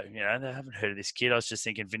 it's like, they haven't heard of this kid. I was just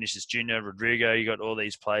thinking Vinicius Junior, Rodrigo. You got all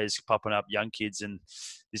these players popping up, young kids, and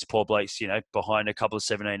this poor bloke's behind a couple of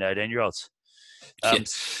 17, 18-year-olds.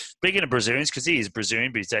 Speaking of Brazilians, because he is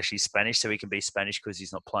Brazilian, but he's actually Spanish, so he can be Spanish because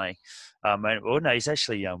he's not playing. No, he's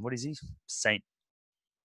actually what is he? Saint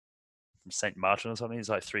Martin or something. He's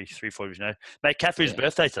like 4 years old. Mate, Cafu's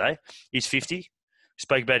birthday today. He's 50. We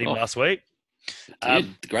spoke about him last week.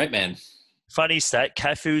 Dude, great man. Funny stat,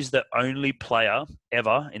 Cafu's the only player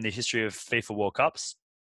ever in the history of FIFA World Cups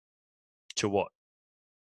to what?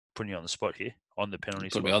 Putting you on the spot here, on the penalty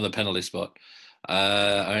spot. Put me on the penalty spot.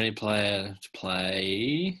 Only player to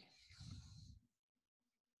play...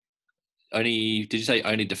 Did you say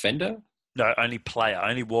only defender? No, only player,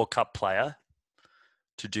 only World Cup player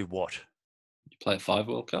to do what? You play 5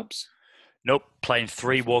 World Cups? Nope, playing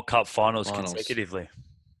 3 World Cup finals consecutively.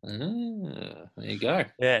 There you go.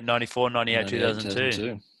 Yeah, 94, 98,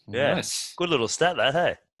 2002. Yeah, nice. Good little stat that,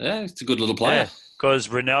 hey? Yeah, it's a good little player. Because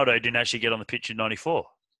Ronaldo didn't actually get on the pitch in 94.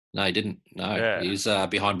 No, he didn't. No, he's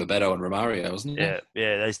behind Bebeto and Romario, wasn't he?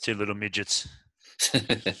 Yeah, those 2 little midgets.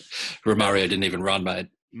 Romario didn't even run, mate.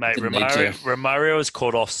 Mate, Romario was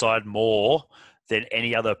caught offside more than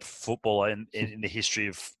any other footballer in the history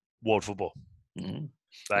of world football. Mm.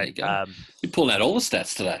 There you go. You're pulling out all the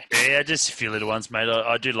stats today. Yeah, just a few little ones, mate.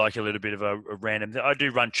 I do like a little bit of a random. I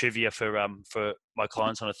do run trivia for my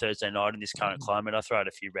clients on a Thursday night in this current climate. I throw out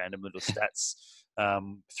a few random little stats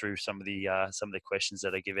through some of the questions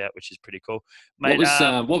that I give out, which is pretty cool. Mate,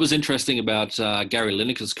 what was interesting about Gary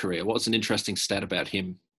Lineker's career? What's an interesting stat about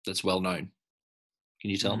him that's well known? Can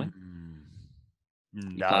you tell me?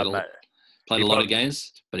 Played a lot of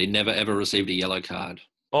games, but he never ever received a yellow card.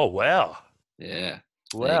 Oh wow! Yeah.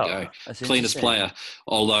 Wow. There you go. Cleanest player.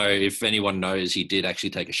 Although, if anyone knows, he did actually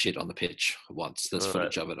take a shit on the pitch once. There's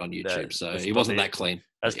footage of it on YouTube. So he wasn't that clean.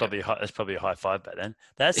 That's probably a high five back then.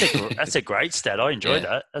 That's a great stat. I enjoyed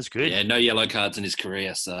that. That's good. Yeah, no yellow cards in his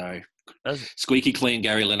career. So squeaky clean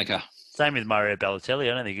Gary Lineker. Same with Mario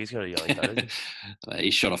Balotelli. I don't think he's got a yellow card.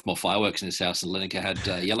 He shot off more fireworks in his house than Lineker had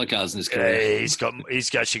yellow cards in his career. Yeah,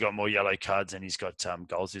 he's actually got more yellow cards and he's got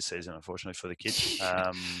goals this season, unfortunately, for the kid.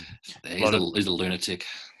 He's a lunatic.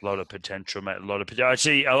 A lot of potential, mate.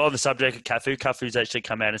 Actually, on the subject of Cafu's actually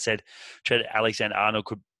come out and said Trent Alexander-Arnold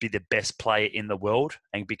could be the best player in the world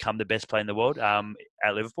and become the best player in the world at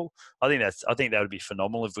Liverpool. I think that would be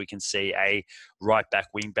phenomenal if we can see a right back,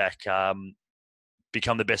 wing back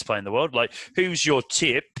become the best player in the world. Like, who's your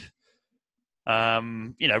tip?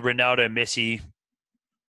 Ronaldo, Messi.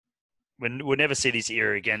 We'll never see this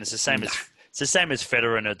era again. It's the same as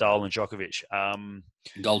Federer, Nadal, and Djokovic.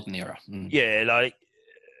 Golden era. Mm. Yeah, like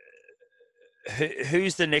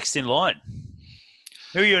who's the next in line?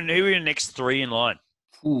 Who are your next 3 in line?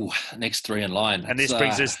 Ooh, next 3 in line. And this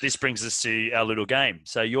brings us to our little game.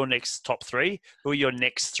 So your next top 3. Who are your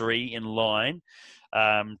next 3 in line?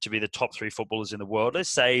 To be the top 3 footballers in the world, let's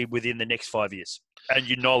say within the next 5 years. And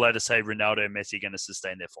you're not allowed to say Ronaldo and Messi are going to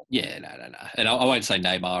sustain their form. Yeah, no. And I won't say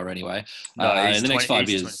Neymar anyway. No, in the next 5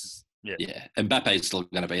 years, yeah. Mbappe's still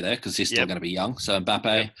going to be there because he's still going to be young. So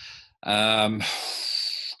Mbappe. I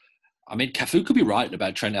mean, Cafu could be right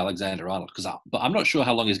about Trent Alexander-Arnold, but I'm not sure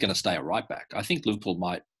how long he's going to stay at right back. I think Liverpool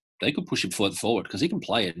they could push him further forward because he can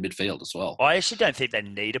play in midfield as well. I actually don't think they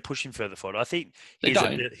need to push him further forward. I think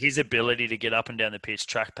his ability to get up and down the pitch,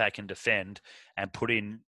 track back and defend and put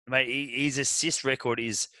in, mate, his assist record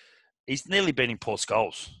he's nearly beating Paul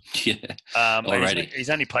Scholes. Yeah, already.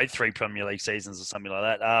 He's only played 3 Premier League seasons or something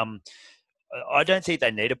like that. I don't think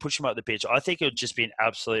they need to push him up the pitch. I think it would just be an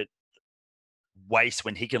absolute waste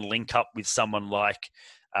when he can link up with someone like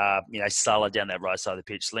Salah down that right side of the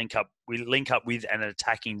pitch, link up with an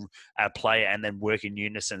attacking player and then work in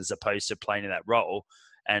unison as opposed to playing in that role.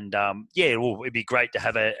 And it'd be great to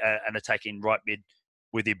have an attacking right mid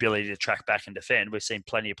with the ability to track back and defend. We've seen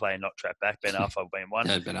plenty of players not track back. Ben Arfa being one.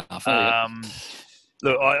 Yeah, Ben Arfa.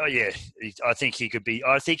 Look, I think he could be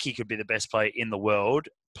the best player in the world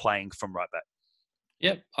playing from right back.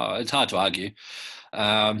 Yep, it's hard to argue.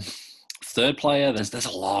 Third player, there's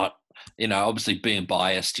a lot. Obviously being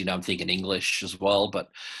biased, I'm thinking English as well. But,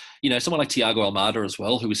 someone like Thiago Almada as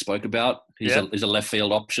well, who we spoke about. He's a left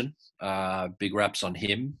field option. Big raps on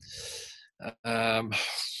him.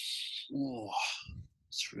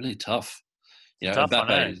 It's really tough.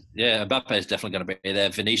 Mbappe. Mbappe is definitely going to be there.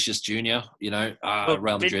 Vinicius Junior.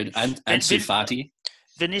 Real Madrid and Ansu Fati.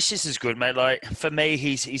 Vinicius is good, mate. Like for me,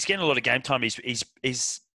 he's getting a lot of game time.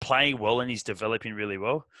 He's playing well and he's developing really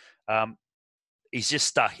well. He's just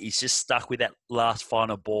stuck. He's just stuck with that last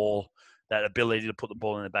final ball, that ability to put the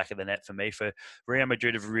ball in the back of the net. For me, for Real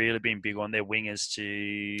Madrid have really been big on their wingers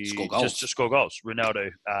to score goals.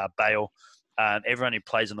 Ronaldo, Bale, everyone who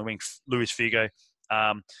plays on the wing. Luis Figo.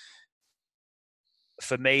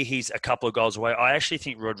 For me, he's a couple of goals away. I actually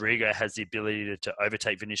think Rodrigo has the ability to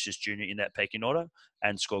overtake Vinicius Junior in that pecking order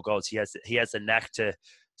and score goals. He has the knack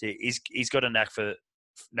he's got a knack for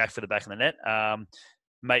the back of the net.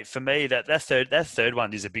 Mate, for me, that third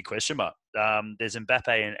one is a big question mark. There's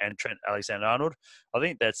Mbappe and Trent Alexander-Arnold. I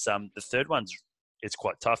think that's the third one's. It's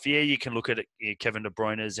quite tough. Yeah, you can look at it, Kevin De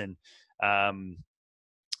Bruyne's and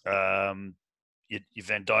your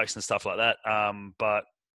Van Dijk's and stuff like that. But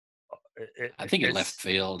I think in left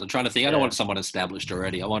field. I'm trying to think. I don't want someone established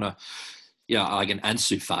already. I want to, like an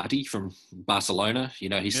Ansu Fati from Barcelona.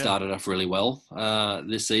 He started off really well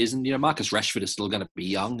this season. Marcus Rashford is still going to be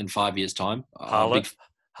young in 5 years' time.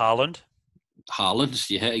 Haaland,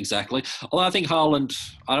 yeah, exactly. Although I think Haaland,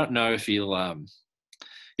 I don't know if he'll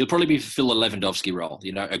probably fill a Lewandowski role.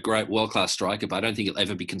 A great world-class striker, but I don't think he'll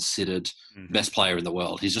ever be considered best player in the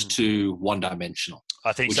world. He's just too one-dimensional.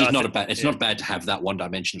 I think, which is not bad. It's not bad to have that one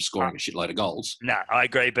dimension of scoring a shitload of goals. No, I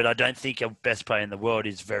agree, but I don't think a best player in the world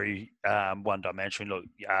is very one-dimensional.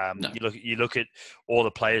 Look, you look at all the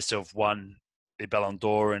players who have won the Ballon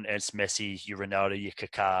d'Or, and it's Messi, your Ronaldo, your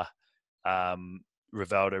Kaká,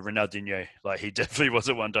 Rivaldo, Ronaldinho. Like he definitely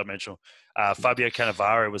wasn't one-dimensional. Fabio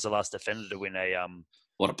Cannavaro was the last defender to win a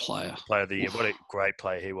what a player of the year. What a great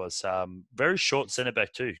player he was. Very short centre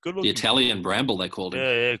back too. Good looking. The Italian Bramble, they called him.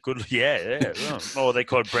 Yeah, good. Yeah. Oh, they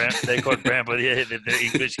called Bramble. Yeah, the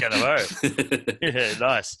English Cannavaro. Yeah,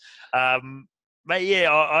 nice. Mate,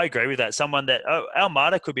 yeah, I agree with that. Someone that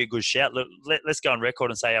Almada could be a good shout. Look, let's go on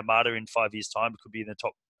record and say Almada in 5 years' time could be in the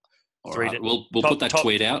top three. Right. We'll put that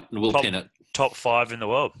tweet out and we'll pin it. Top 5 in the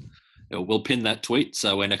world. We'll pin that tweet.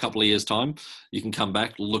 So in a couple of years' time, you can come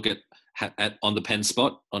back, look at on the pen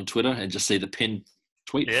spot on Twitter and just see the pin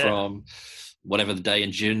tweet from whatever the day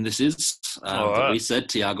in June this is. That we said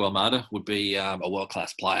Thiago Almada would be a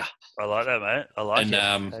world-class player. I like that, mate. I like it.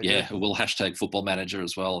 And we'll hashtag football manager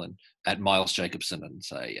as well and at Miles Jacobson and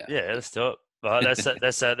say yeah, let's do it. Well,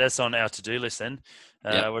 that's on our to-do list then.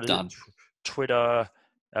 What is done. It? Twitter,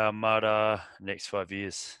 Almada, next 5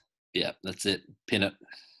 years. Yeah, that's it. Pin it.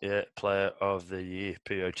 Yeah, player of the year,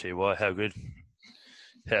 POTY. How good.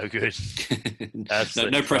 How good.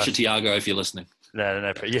 No pressure, Thiago, if you're listening.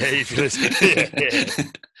 No pressure. Yeah, if you're listening. Yeah.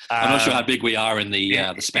 I'm not sure how big we are in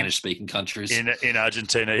the Spanish-speaking countries. In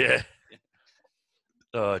Argentina, yeah.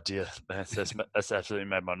 Oh, dear. That's absolutely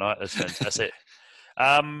made my night. That's fantastic.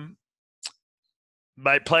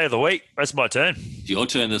 Mate, player of the week. That's my turn. It's your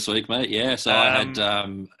turn this week, mate. Yeah, so I had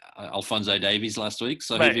Alphonso Davies last week.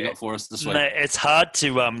 So who have you got for us this week? Mate, it's hard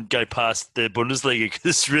to go past the Bundesliga because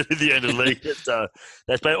it's really the only league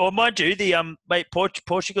that's played. Or mind you,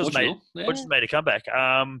 Portugal's made a comeback.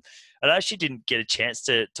 I actually didn't get a chance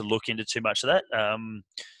to look into too much of that,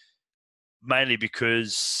 mainly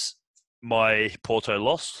because my Porto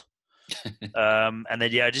lost. And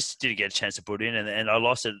then I just didn't get a chance to put in, and I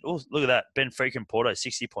lost it. Oh, look at that! Benfica and Porto,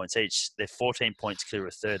 60 points each. They're 14 points clear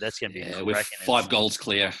of third. That's going to be with 5 goals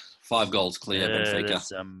clear. 5 goals clear. Benfica.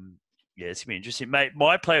 It's going to be interesting, mate.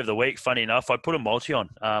 My player of the week, funny enough, I put a multi on.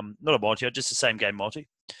 Not a multi, just the same game multi.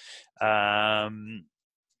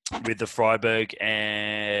 With the Freiburg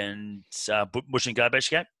and Mönchengladbach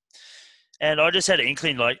game, and I just had an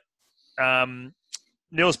inkling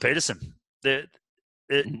Niels Peterson.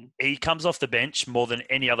 He comes off the bench more than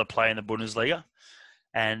any other player in the Bundesliga.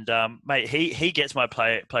 And, mate, he gets my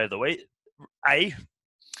player of the week.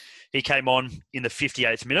 He came on in the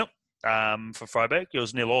 58th minute for Freiburg. It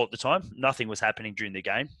was 0-0 at the time. Nothing was happening during the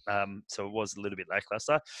game, so it was a little bit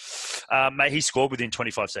lackluster. Mate, he scored within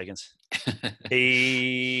 25 seconds.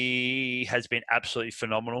 He has been absolutely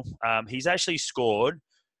phenomenal. He's actually scored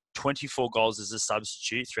 24 goals as a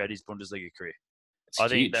substitute throughout his Bundesliga career. I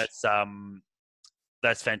think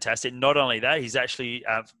that's fantastic. Not only that, he's actually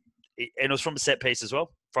and it was from a set piece as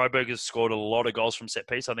well. Freiburg has scored a lot of goals from set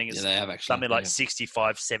piece. I think it's something like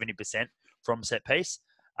 65, 70% from set piece.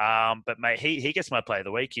 But mate, he gets my player of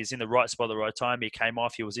the week. He's in the right spot at the right time. He came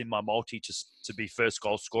off. He was in my multi to be first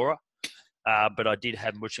goal scorer. but I did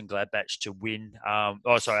have Mönchengladbach to win. I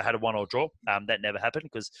had a 1-1 draw. That never happened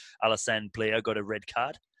because Alassane Plea got a red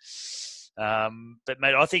card. But,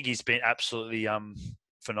 mate, I think he's been absolutely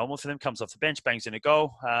phenomenal for them. Comes off the bench, bangs in a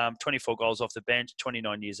goal. 24 goals off the bench,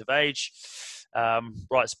 29 years of age.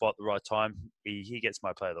 Right spot, the right time. He gets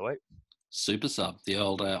my player of the week. Super sub, the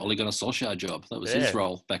old Ole Gunnar Solskjaer job. That was his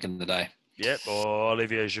role back in the day. Yep, or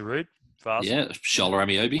Olivier Giroud. Yeah, Shola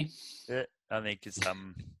Amiobi. Yeah, I think it's I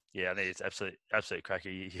think it's absolutely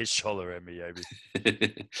cracky. His Shola Amiobi.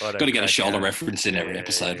 Got to get a shoulder reference in every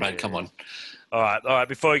episode, mate. Come on. All right.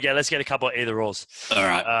 Before we go, let's get a couple of either-ors. All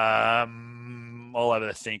right. I'll have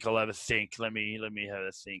a think. Let me have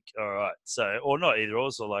a think. All right. So, or not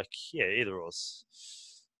either-ors, or either-ors.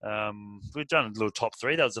 We've done a little top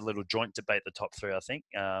three. That was a little joint debate, the top three, I think.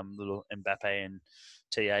 Little Mbappe and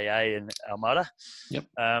TAA and Almada. Yep.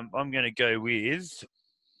 I'm going to go with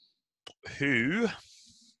who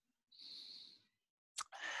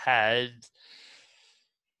had...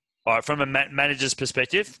 All right, from a manager's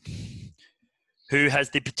perspective, who has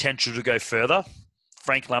the potential to go further,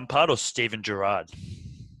 Frank Lampard or Steven Gerrard?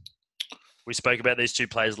 We spoke about these two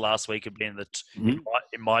players last week of being in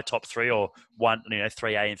my top three, or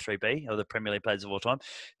 3A and 3B, or the Premier League players of all time.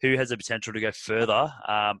 Who has the potential to go further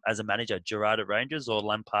as a manager, Gerrard at Rangers or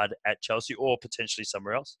Lampard at Chelsea, or potentially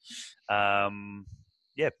somewhere else? For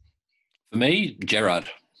me, Gerrard.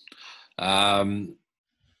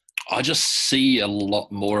 I just see a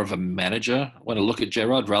lot more of a manager when I look at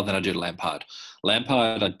Gerrard rather than I do Lampard.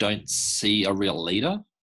 Lampard, I don't see a real leader.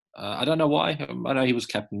 I don't know why. I know he was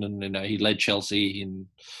captain and he led Chelsea and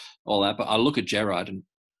all that, but I look at Gerrard and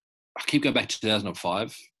I keep going back to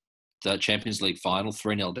 2005, the Champions League final,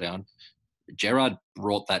 3-0 down. Gerrard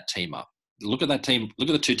brought that team up. Look at that team. Look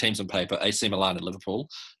at the two teams on paper, AC Milan and Liverpool.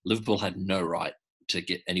 Liverpool had no right to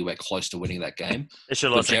get anywhere close to winning that game. They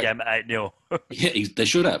should have lost that game 8-0. Yeah, they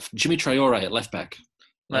should have. Jimmy Traore at left back.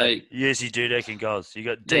 Yes, you do in goals. You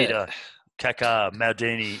got Dida, Kaká,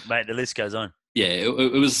 Maldini. Mate, the list goes on. Yeah,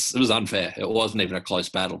 it was unfair. It wasn't even a close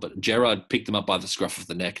battle, but Gerrard picked them up by the scruff of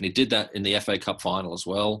the neck, and he did that in the FA Cup final as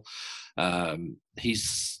well. I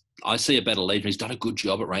see a better leader. He's done a good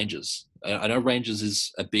job at Rangers. I know Rangers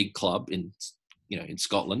is a big club in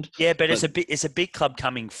Scotland. Yeah, but it's a big club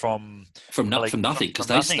coming from nothing, because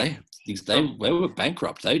they were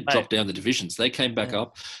bankrupt. They dropped down the divisions. They came back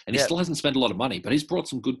up, and he still hasn't spent a lot of money, but he's brought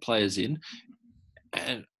some good players in,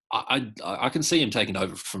 and I can see him taking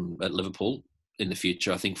over at Liverpool in the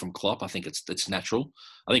future. I think from Klopp, I think it's natural.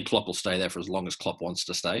 I think Klopp will stay there for as long as Klopp wants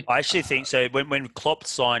to stay. I actually think so. When Klopp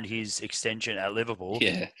signed his extension at Liverpool,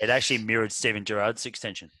 it actually mirrored Steven Gerrard's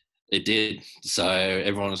extension. It did. So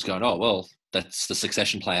everyone was going, oh, well, that's the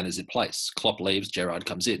succession plan is in place. Klopp leaves, Gerrard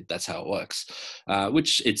comes in. That's how it works,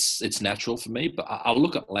 which it's natural for me. But I'll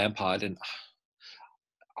look at Lampard, and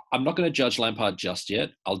I'm not going to judge Lampard just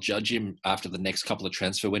yet. I'll judge him after the next couple of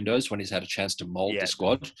transfer windows when he's had a chance to mould the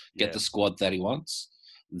squad, get the squad that he wants.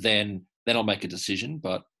 Then I'll make a decision.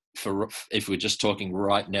 But if we're just talking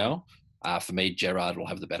right now, for me, Gerrard will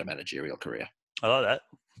have the better managerial career. I like that.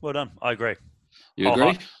 Well done. I agree. You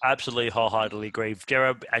agree? Absolutely, wholeheartedly agree. If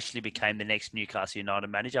Gerrard actually became the next Newcastle United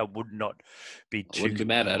manager, I would not be too... Wouldn't be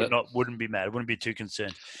mad at it. Wouldn't be mad. I wouldn't be too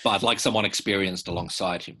concerned. But I'd like someone experienced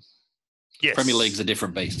alongside him. Yes. Premier League's a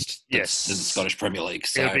different beast than the Scottish Premier League.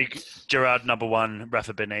 So. It'll be Gerrard number 1,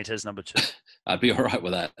 Rafa Benitez number 2. I'd be all right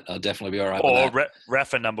with that. I'd definitely be all right with that. Or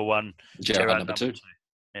Rafa number 1, Gerrard number 2.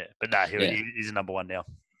 Yeah, but he's a number 1 now.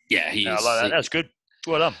 Yeah, he is. I like that. That's good.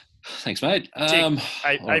 Well done. Thanks, mate.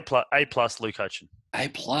 A plus, Luke Hutchin. A+.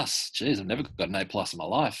 Jeez, I've never got an A+ in my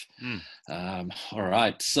life. All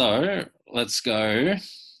right, so let's go.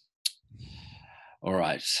 All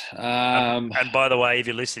right. And by the way, if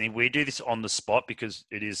you're listening, we do this on the spot because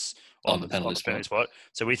it is on the penalty spot.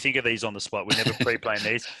 So we think of these on the spot. We never pre-plan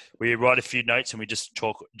these. We write a few notes and we just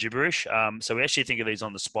talk gibberish. So we actually think of these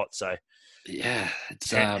on the spot. So yeah,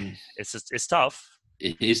 it's tough.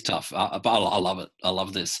 It is tough, but I love it. I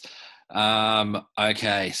love this.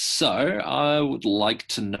 Okay, so I would like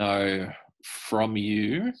to know from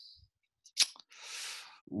you.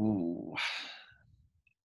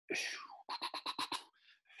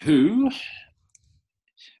 Who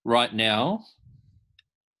right now?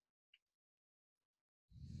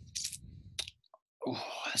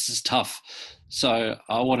 This is tough. So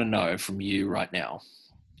I want to know from you right now.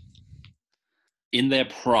 In their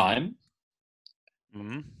prime,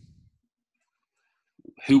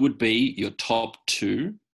 who would be your top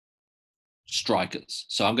 2 strikers.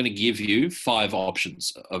 So I'm going to give you 5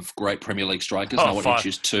 options of great Premier League strikers. Oh, and I want you to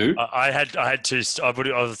choose 2. I had 2. I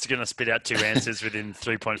was going to spit out 2 answers within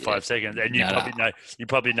 3.5 seconds, and you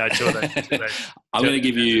probably know 2 of them. I'm going to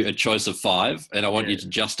give you a choice of 5, and I want you to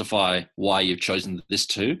justify why you've chosen this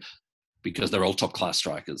 2, because they're all top class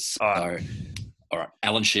strikers. All right. All right.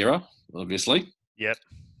 Alan Shearer, obviously. Yep.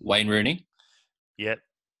 Wayne Rooney. Yep.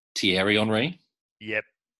 Thierry Henry. Yep.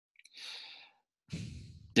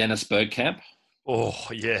 Dennis Bergkamp. Oh,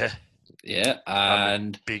 yeah. Yeah.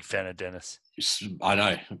 And I'm a big fan of Dennis. I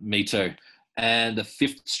know. Me too. And the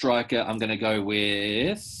 5th striker, I'm going to go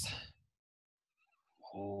with...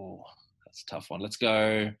 Oh, that's a tough one. Let's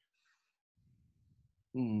go...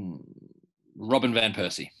 Robin van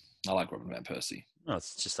Persie. I like Robin van Persie. Oh,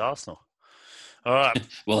 it's just Arsenal. All right.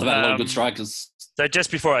 Well, they've had a lot of good strikers. So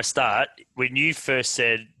just before I start, when you first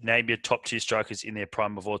said name your top 2 strikers in their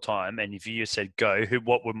prime of all time, and if you said go,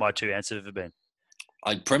 what would my 2 answers have been?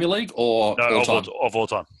 Premier League or all time? Of all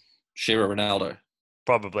time. Shearer, Ronaldo.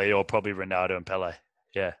 Probably Ronaldo and Pele.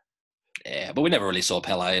 Yeah. Yeah, but we never really saw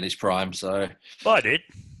Pele in his prime, so... Well, I did.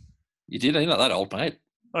 You did? You're not that old, mate.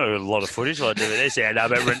 Oh, a lot of footage, a lot of DVDs. Yeah, no,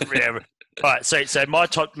 but all right, so my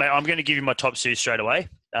top, mate, I'm going to give you my top 2 straight away.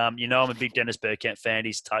 I'm a big Dennis Bergkamp fan.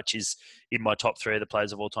 His touch is in my top 3 of the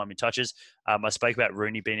players of all time in touches. I spoke about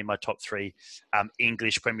Rooney being in my top 3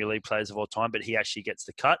 English Premier League players of all time, but he actually gets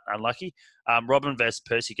the cut. Unlucky. Robin van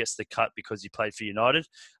Persie gets the cut because he played for United.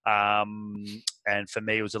 And for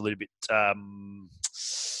me, it was a little bit...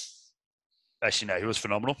 Actually, no, he was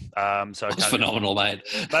phenomenal. So it was phenomenal, mate.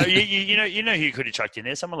 But you know who could have chucked in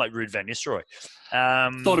there? Someone like Ruud van Nistelrooy.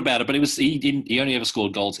 Thought about it, but he only ever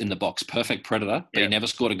scored goals in the box. Perfect predator, but he never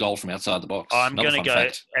scored a goal from outside the box. I'm going to go,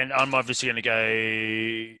 and I'm obviously going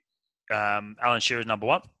to go Alan Shearer number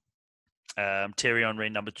 1, Thierry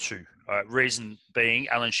Henry number 2. All right, reason being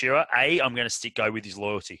Alan Shearer. I'm going to go with his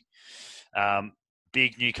loyalty.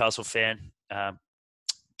 Big Newcastle fan.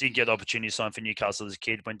 Didn't get the opportunity to sign for Newcastle as a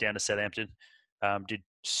kid. Went down to Southampton. Did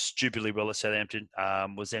stupidly well at Southampton.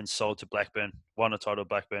 Was then sold to Blackburn. Won a title at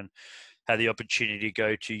Blackburn. Had the opportunity to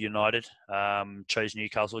go to United. Chose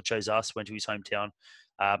Newcastle. Chose us. Went to his hometown.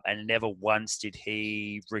 And never once did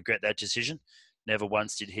he regret that decision. Never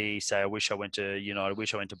once did he say, "I wish I went to United. I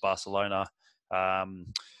wish I went to Barcelona.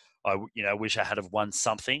 I wish I had have won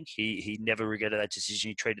something." He never regretted that decision.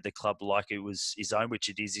 He treated the club like it was his own, which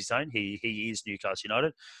it is his own. He is Newcastle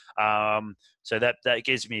United. So that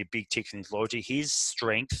gives me a big tick in his loyalty. His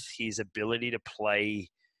strength, his ability to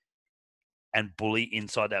play and bully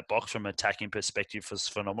inside that box from an attacking perspective was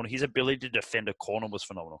phenomenal. His ability to defend a corner was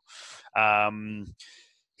phenomenal.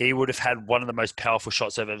 He would have had one of the most powerful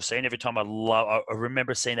shots I've ever seen. Every time I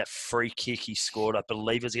remember seeing that free kick he scored, I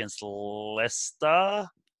believe it was against Leicester.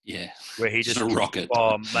 Yeah, where he just a rocket.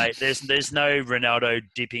 Oh, mate, there's no Ronaldo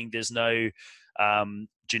dipping. There's no Juninho.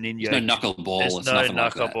 There's no knuckleball. There's no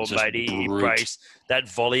knuckleball, mate. He braced that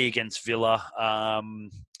volley against Villa.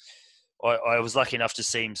 I was lucky enough to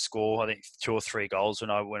see him score, I think, 2 or 3 goals when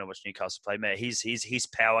I watched Newcastle play. Man, his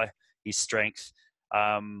power, his strength,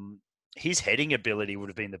 his heading ability would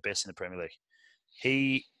have been the best in the Premier League.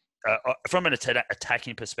 He, from an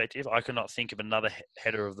attacking perspective, I cannot think of another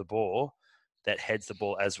header of the ball that heads the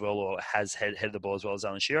ball as well, or has headed the ball as well as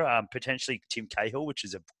Alan Shearer. Potentially Tim Cahill, which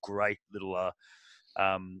is a great little,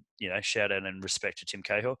 shout out and respect to Tim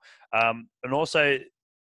Cahill. And also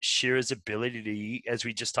Shearer's ability to, as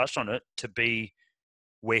we just touched on it, to be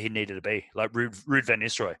where he needed to be, like Ruud van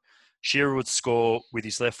Nistelrooy. Shearer would score with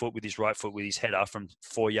his left foot, with his right foot, with his header from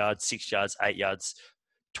 4 yards, 6 yards, 8 yards,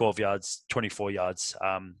 12 yards, 24 yards.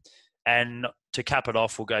 And to cap it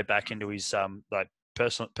off, we'll go back into his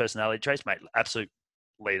personality traits, mate. Absolute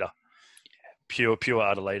leader, pure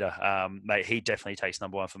utter leader. Mate, he definitely takes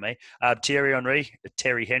number 1 for me.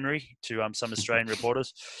 Terry Henry to some Australian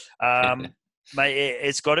reporters. Mate,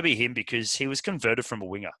 it's got to be him because he was converted from a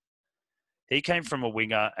winger. He came from a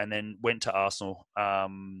winger and then went to Arsenal.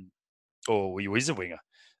 He was a winger.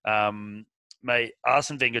 Mate,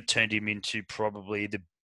 Arsene Wenger turned him into probably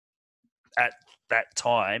at that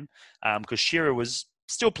time, because Shearer was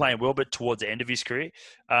still playing well, but towards the end of his career,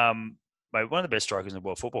 mate, one of the best strikers in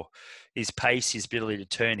world football. His pace, his ability to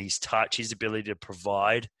turn, his touch, his ability to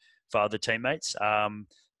provide for other teammates.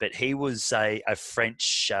 But he was a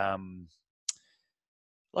French,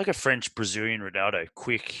 like a French Brazilian Ronaldo,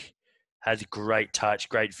 quick, had great touch,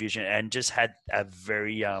 great vision, and just had a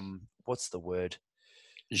very, what's the word?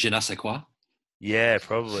 Je ne sais quoi. Yeah,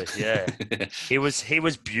 probably. Yeah. He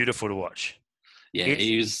was beautiful to watch. Yeah,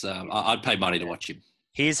 he was. I'd pay money to watch him.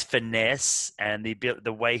 his finesse and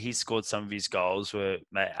the way he scored some of his goals were,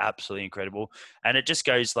 mate, absolutely incredible. And it just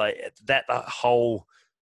goes like that. The whole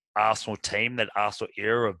Arsenal team, that Arsenal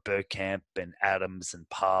era of Bergkamp and Adams and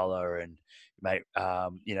Parler and mate,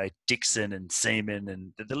 Dixon and Seaman,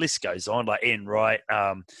 and the list goes on. Like Ian Wright,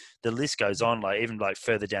 the list goes on. Like even like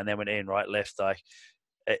further down there when Ian Wright left, like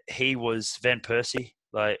he was Van Persie.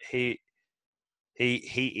 Like he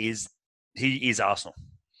is Arsenal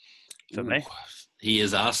for me. He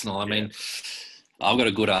is Arsenal. I mean, I've got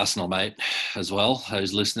a good Arsenal mate as well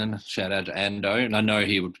who's listening. Shout out to Ando, and I know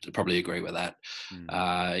he would probably agree with that.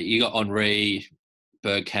 You got Henry,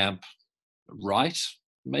 Bergkamp, Wright,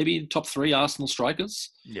 maybe top 3 Arsenal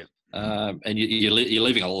strikers. Yeah. And you're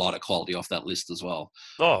leaving a lot of quality off that list as well.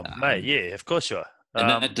 Oh, mate, yeah, of course you are.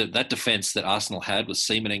 And that defence that Arsenal had was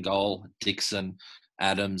Seaman in goal, Dixon,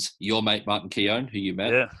 Adams, your mate Martin Keown, who you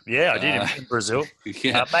met. Yeah, I did in Brazil.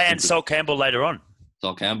 And Sol Campbell later on.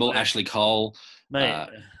 Sol Campbell, Ashley Cole. Mate,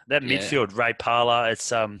 that midfield, Ray Parler,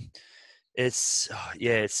 it's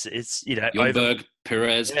Ljungberg,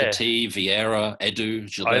 Perez, Petit, Vieira, Edu,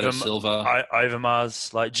 Gilberto Silva.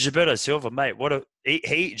 Overmars, like Gilberto Silva, mate.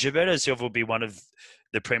 Gilberto Silva will be one of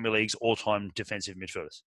the Premier League's all-time defensive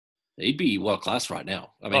midfielders. He'd be world class right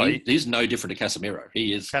now. I mean, he's no different to Casemiro.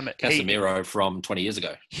 He is Casemiro from 20 years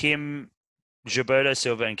ago. Him, Gilberto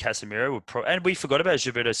Silva, and Casemiro would and we forgot about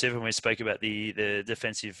Gilberto Silva when we spoke about the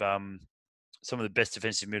defensive, some of the best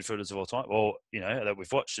defensive midfielders of all time, or that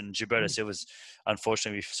we've watched. And Gilberto Silva's,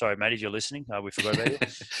 unfortunately, sorry, mate, if you're listening, we forgot about you.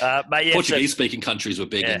 Mate, Portuguese-speaking countries were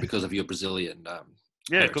big in because of your Brazilian.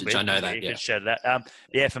 It could be. I know that. You could shout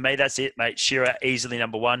that. For me, that's it, mate. Shearer easily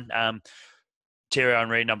number 1. Thierry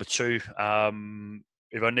Henry, number 2. If I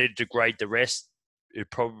needed to grade the rest, it'd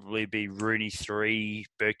probably be Rooney 3,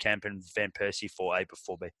 Bergkamp and Van Persie 4A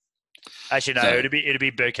before B. Actually, no, it'd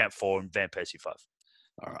be Bergkamp 4 and Van Persie 5.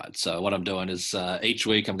 All right. So what I'm doing is each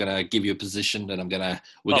week I'm going to give you a position, and we're going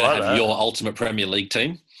to have your ultimate Premier League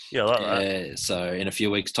team. Yeah, I like that. So in a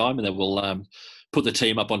few weeks' time, and then we'll put the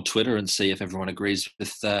team up on Twitter and see if everyone agrees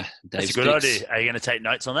with Dave's That's a good idea. Are you going to take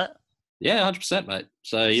notes on that? Yeah, 100%, mate.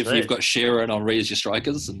 So if you've got Shearer and Henry as your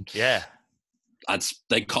strikers, and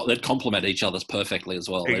they'd complement each other's perfectly as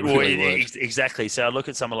well. They really would. Exactly. So I look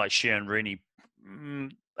at someone like Shearer and Rooney.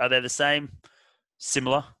 Are they the same?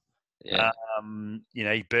 Similar? Yeah.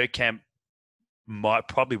 Bergkamp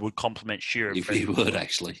probably would complement Shearer. He would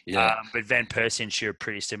actually. Yeah. But Van Persie and Shearer are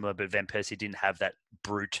pretty similar. But Van Persie didn't have that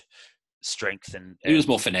brute strength, and he was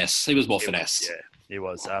more finesse. He was more finesse. Yeah, he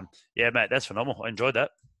was. Mate, that's phenomenal. I enjoyed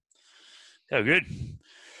that. How good,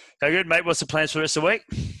 mate. What's the plans for the rest of the week?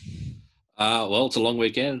 Well, it's a long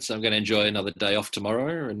weekend, so I'm going to enjoy another day off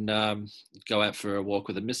tomorrow and go out for a walk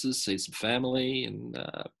with the missus, see some family, and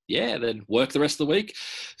then work the rest of the week.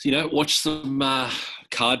 So, watch some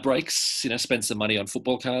card breaks. Spend some money on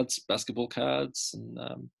football cards, basketball cards,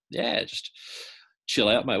 and just chill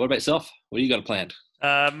out, mate. What about yourself? What do you got planned?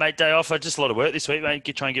 Mate, day off. Just a lot of work this week, mate.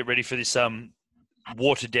 Try and get ready for this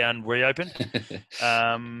watered down reopen.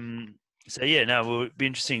 So, it'll be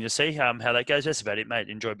interesting to see how that goes. That's about it, mate.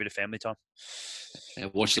 Enjoy a bit of family time. Yeah,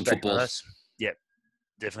 watch some football. Yeah,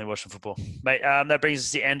 definitely watch some football. Mate, that brings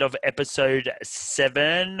us to the end of episode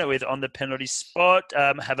 7 with On the Penalty Spot.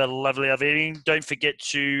 Have a lovely evening. Don't forget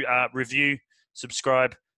to review,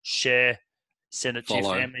 subscribe, share, send it to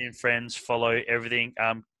your family and friends, follow everything.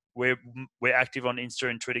 We're active on Insta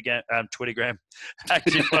and Twittergram.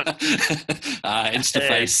 Active on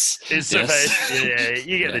Instaface. Instaface. Yeah,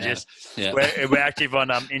 you get the gist. Yeah. We're active on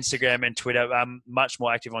Instagram and Twitter. Much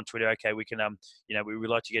more active on Twitter. Okay, we can we would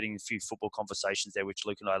like to get in a few football conversations there, which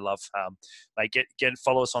Luke and I love. Mate, get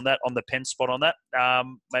follow us on that, on the pen spot on that.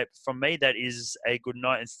 Mate, from me, that is a good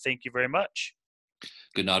night and thank you very much.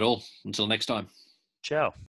 Good night, all. Until next time. Ciao.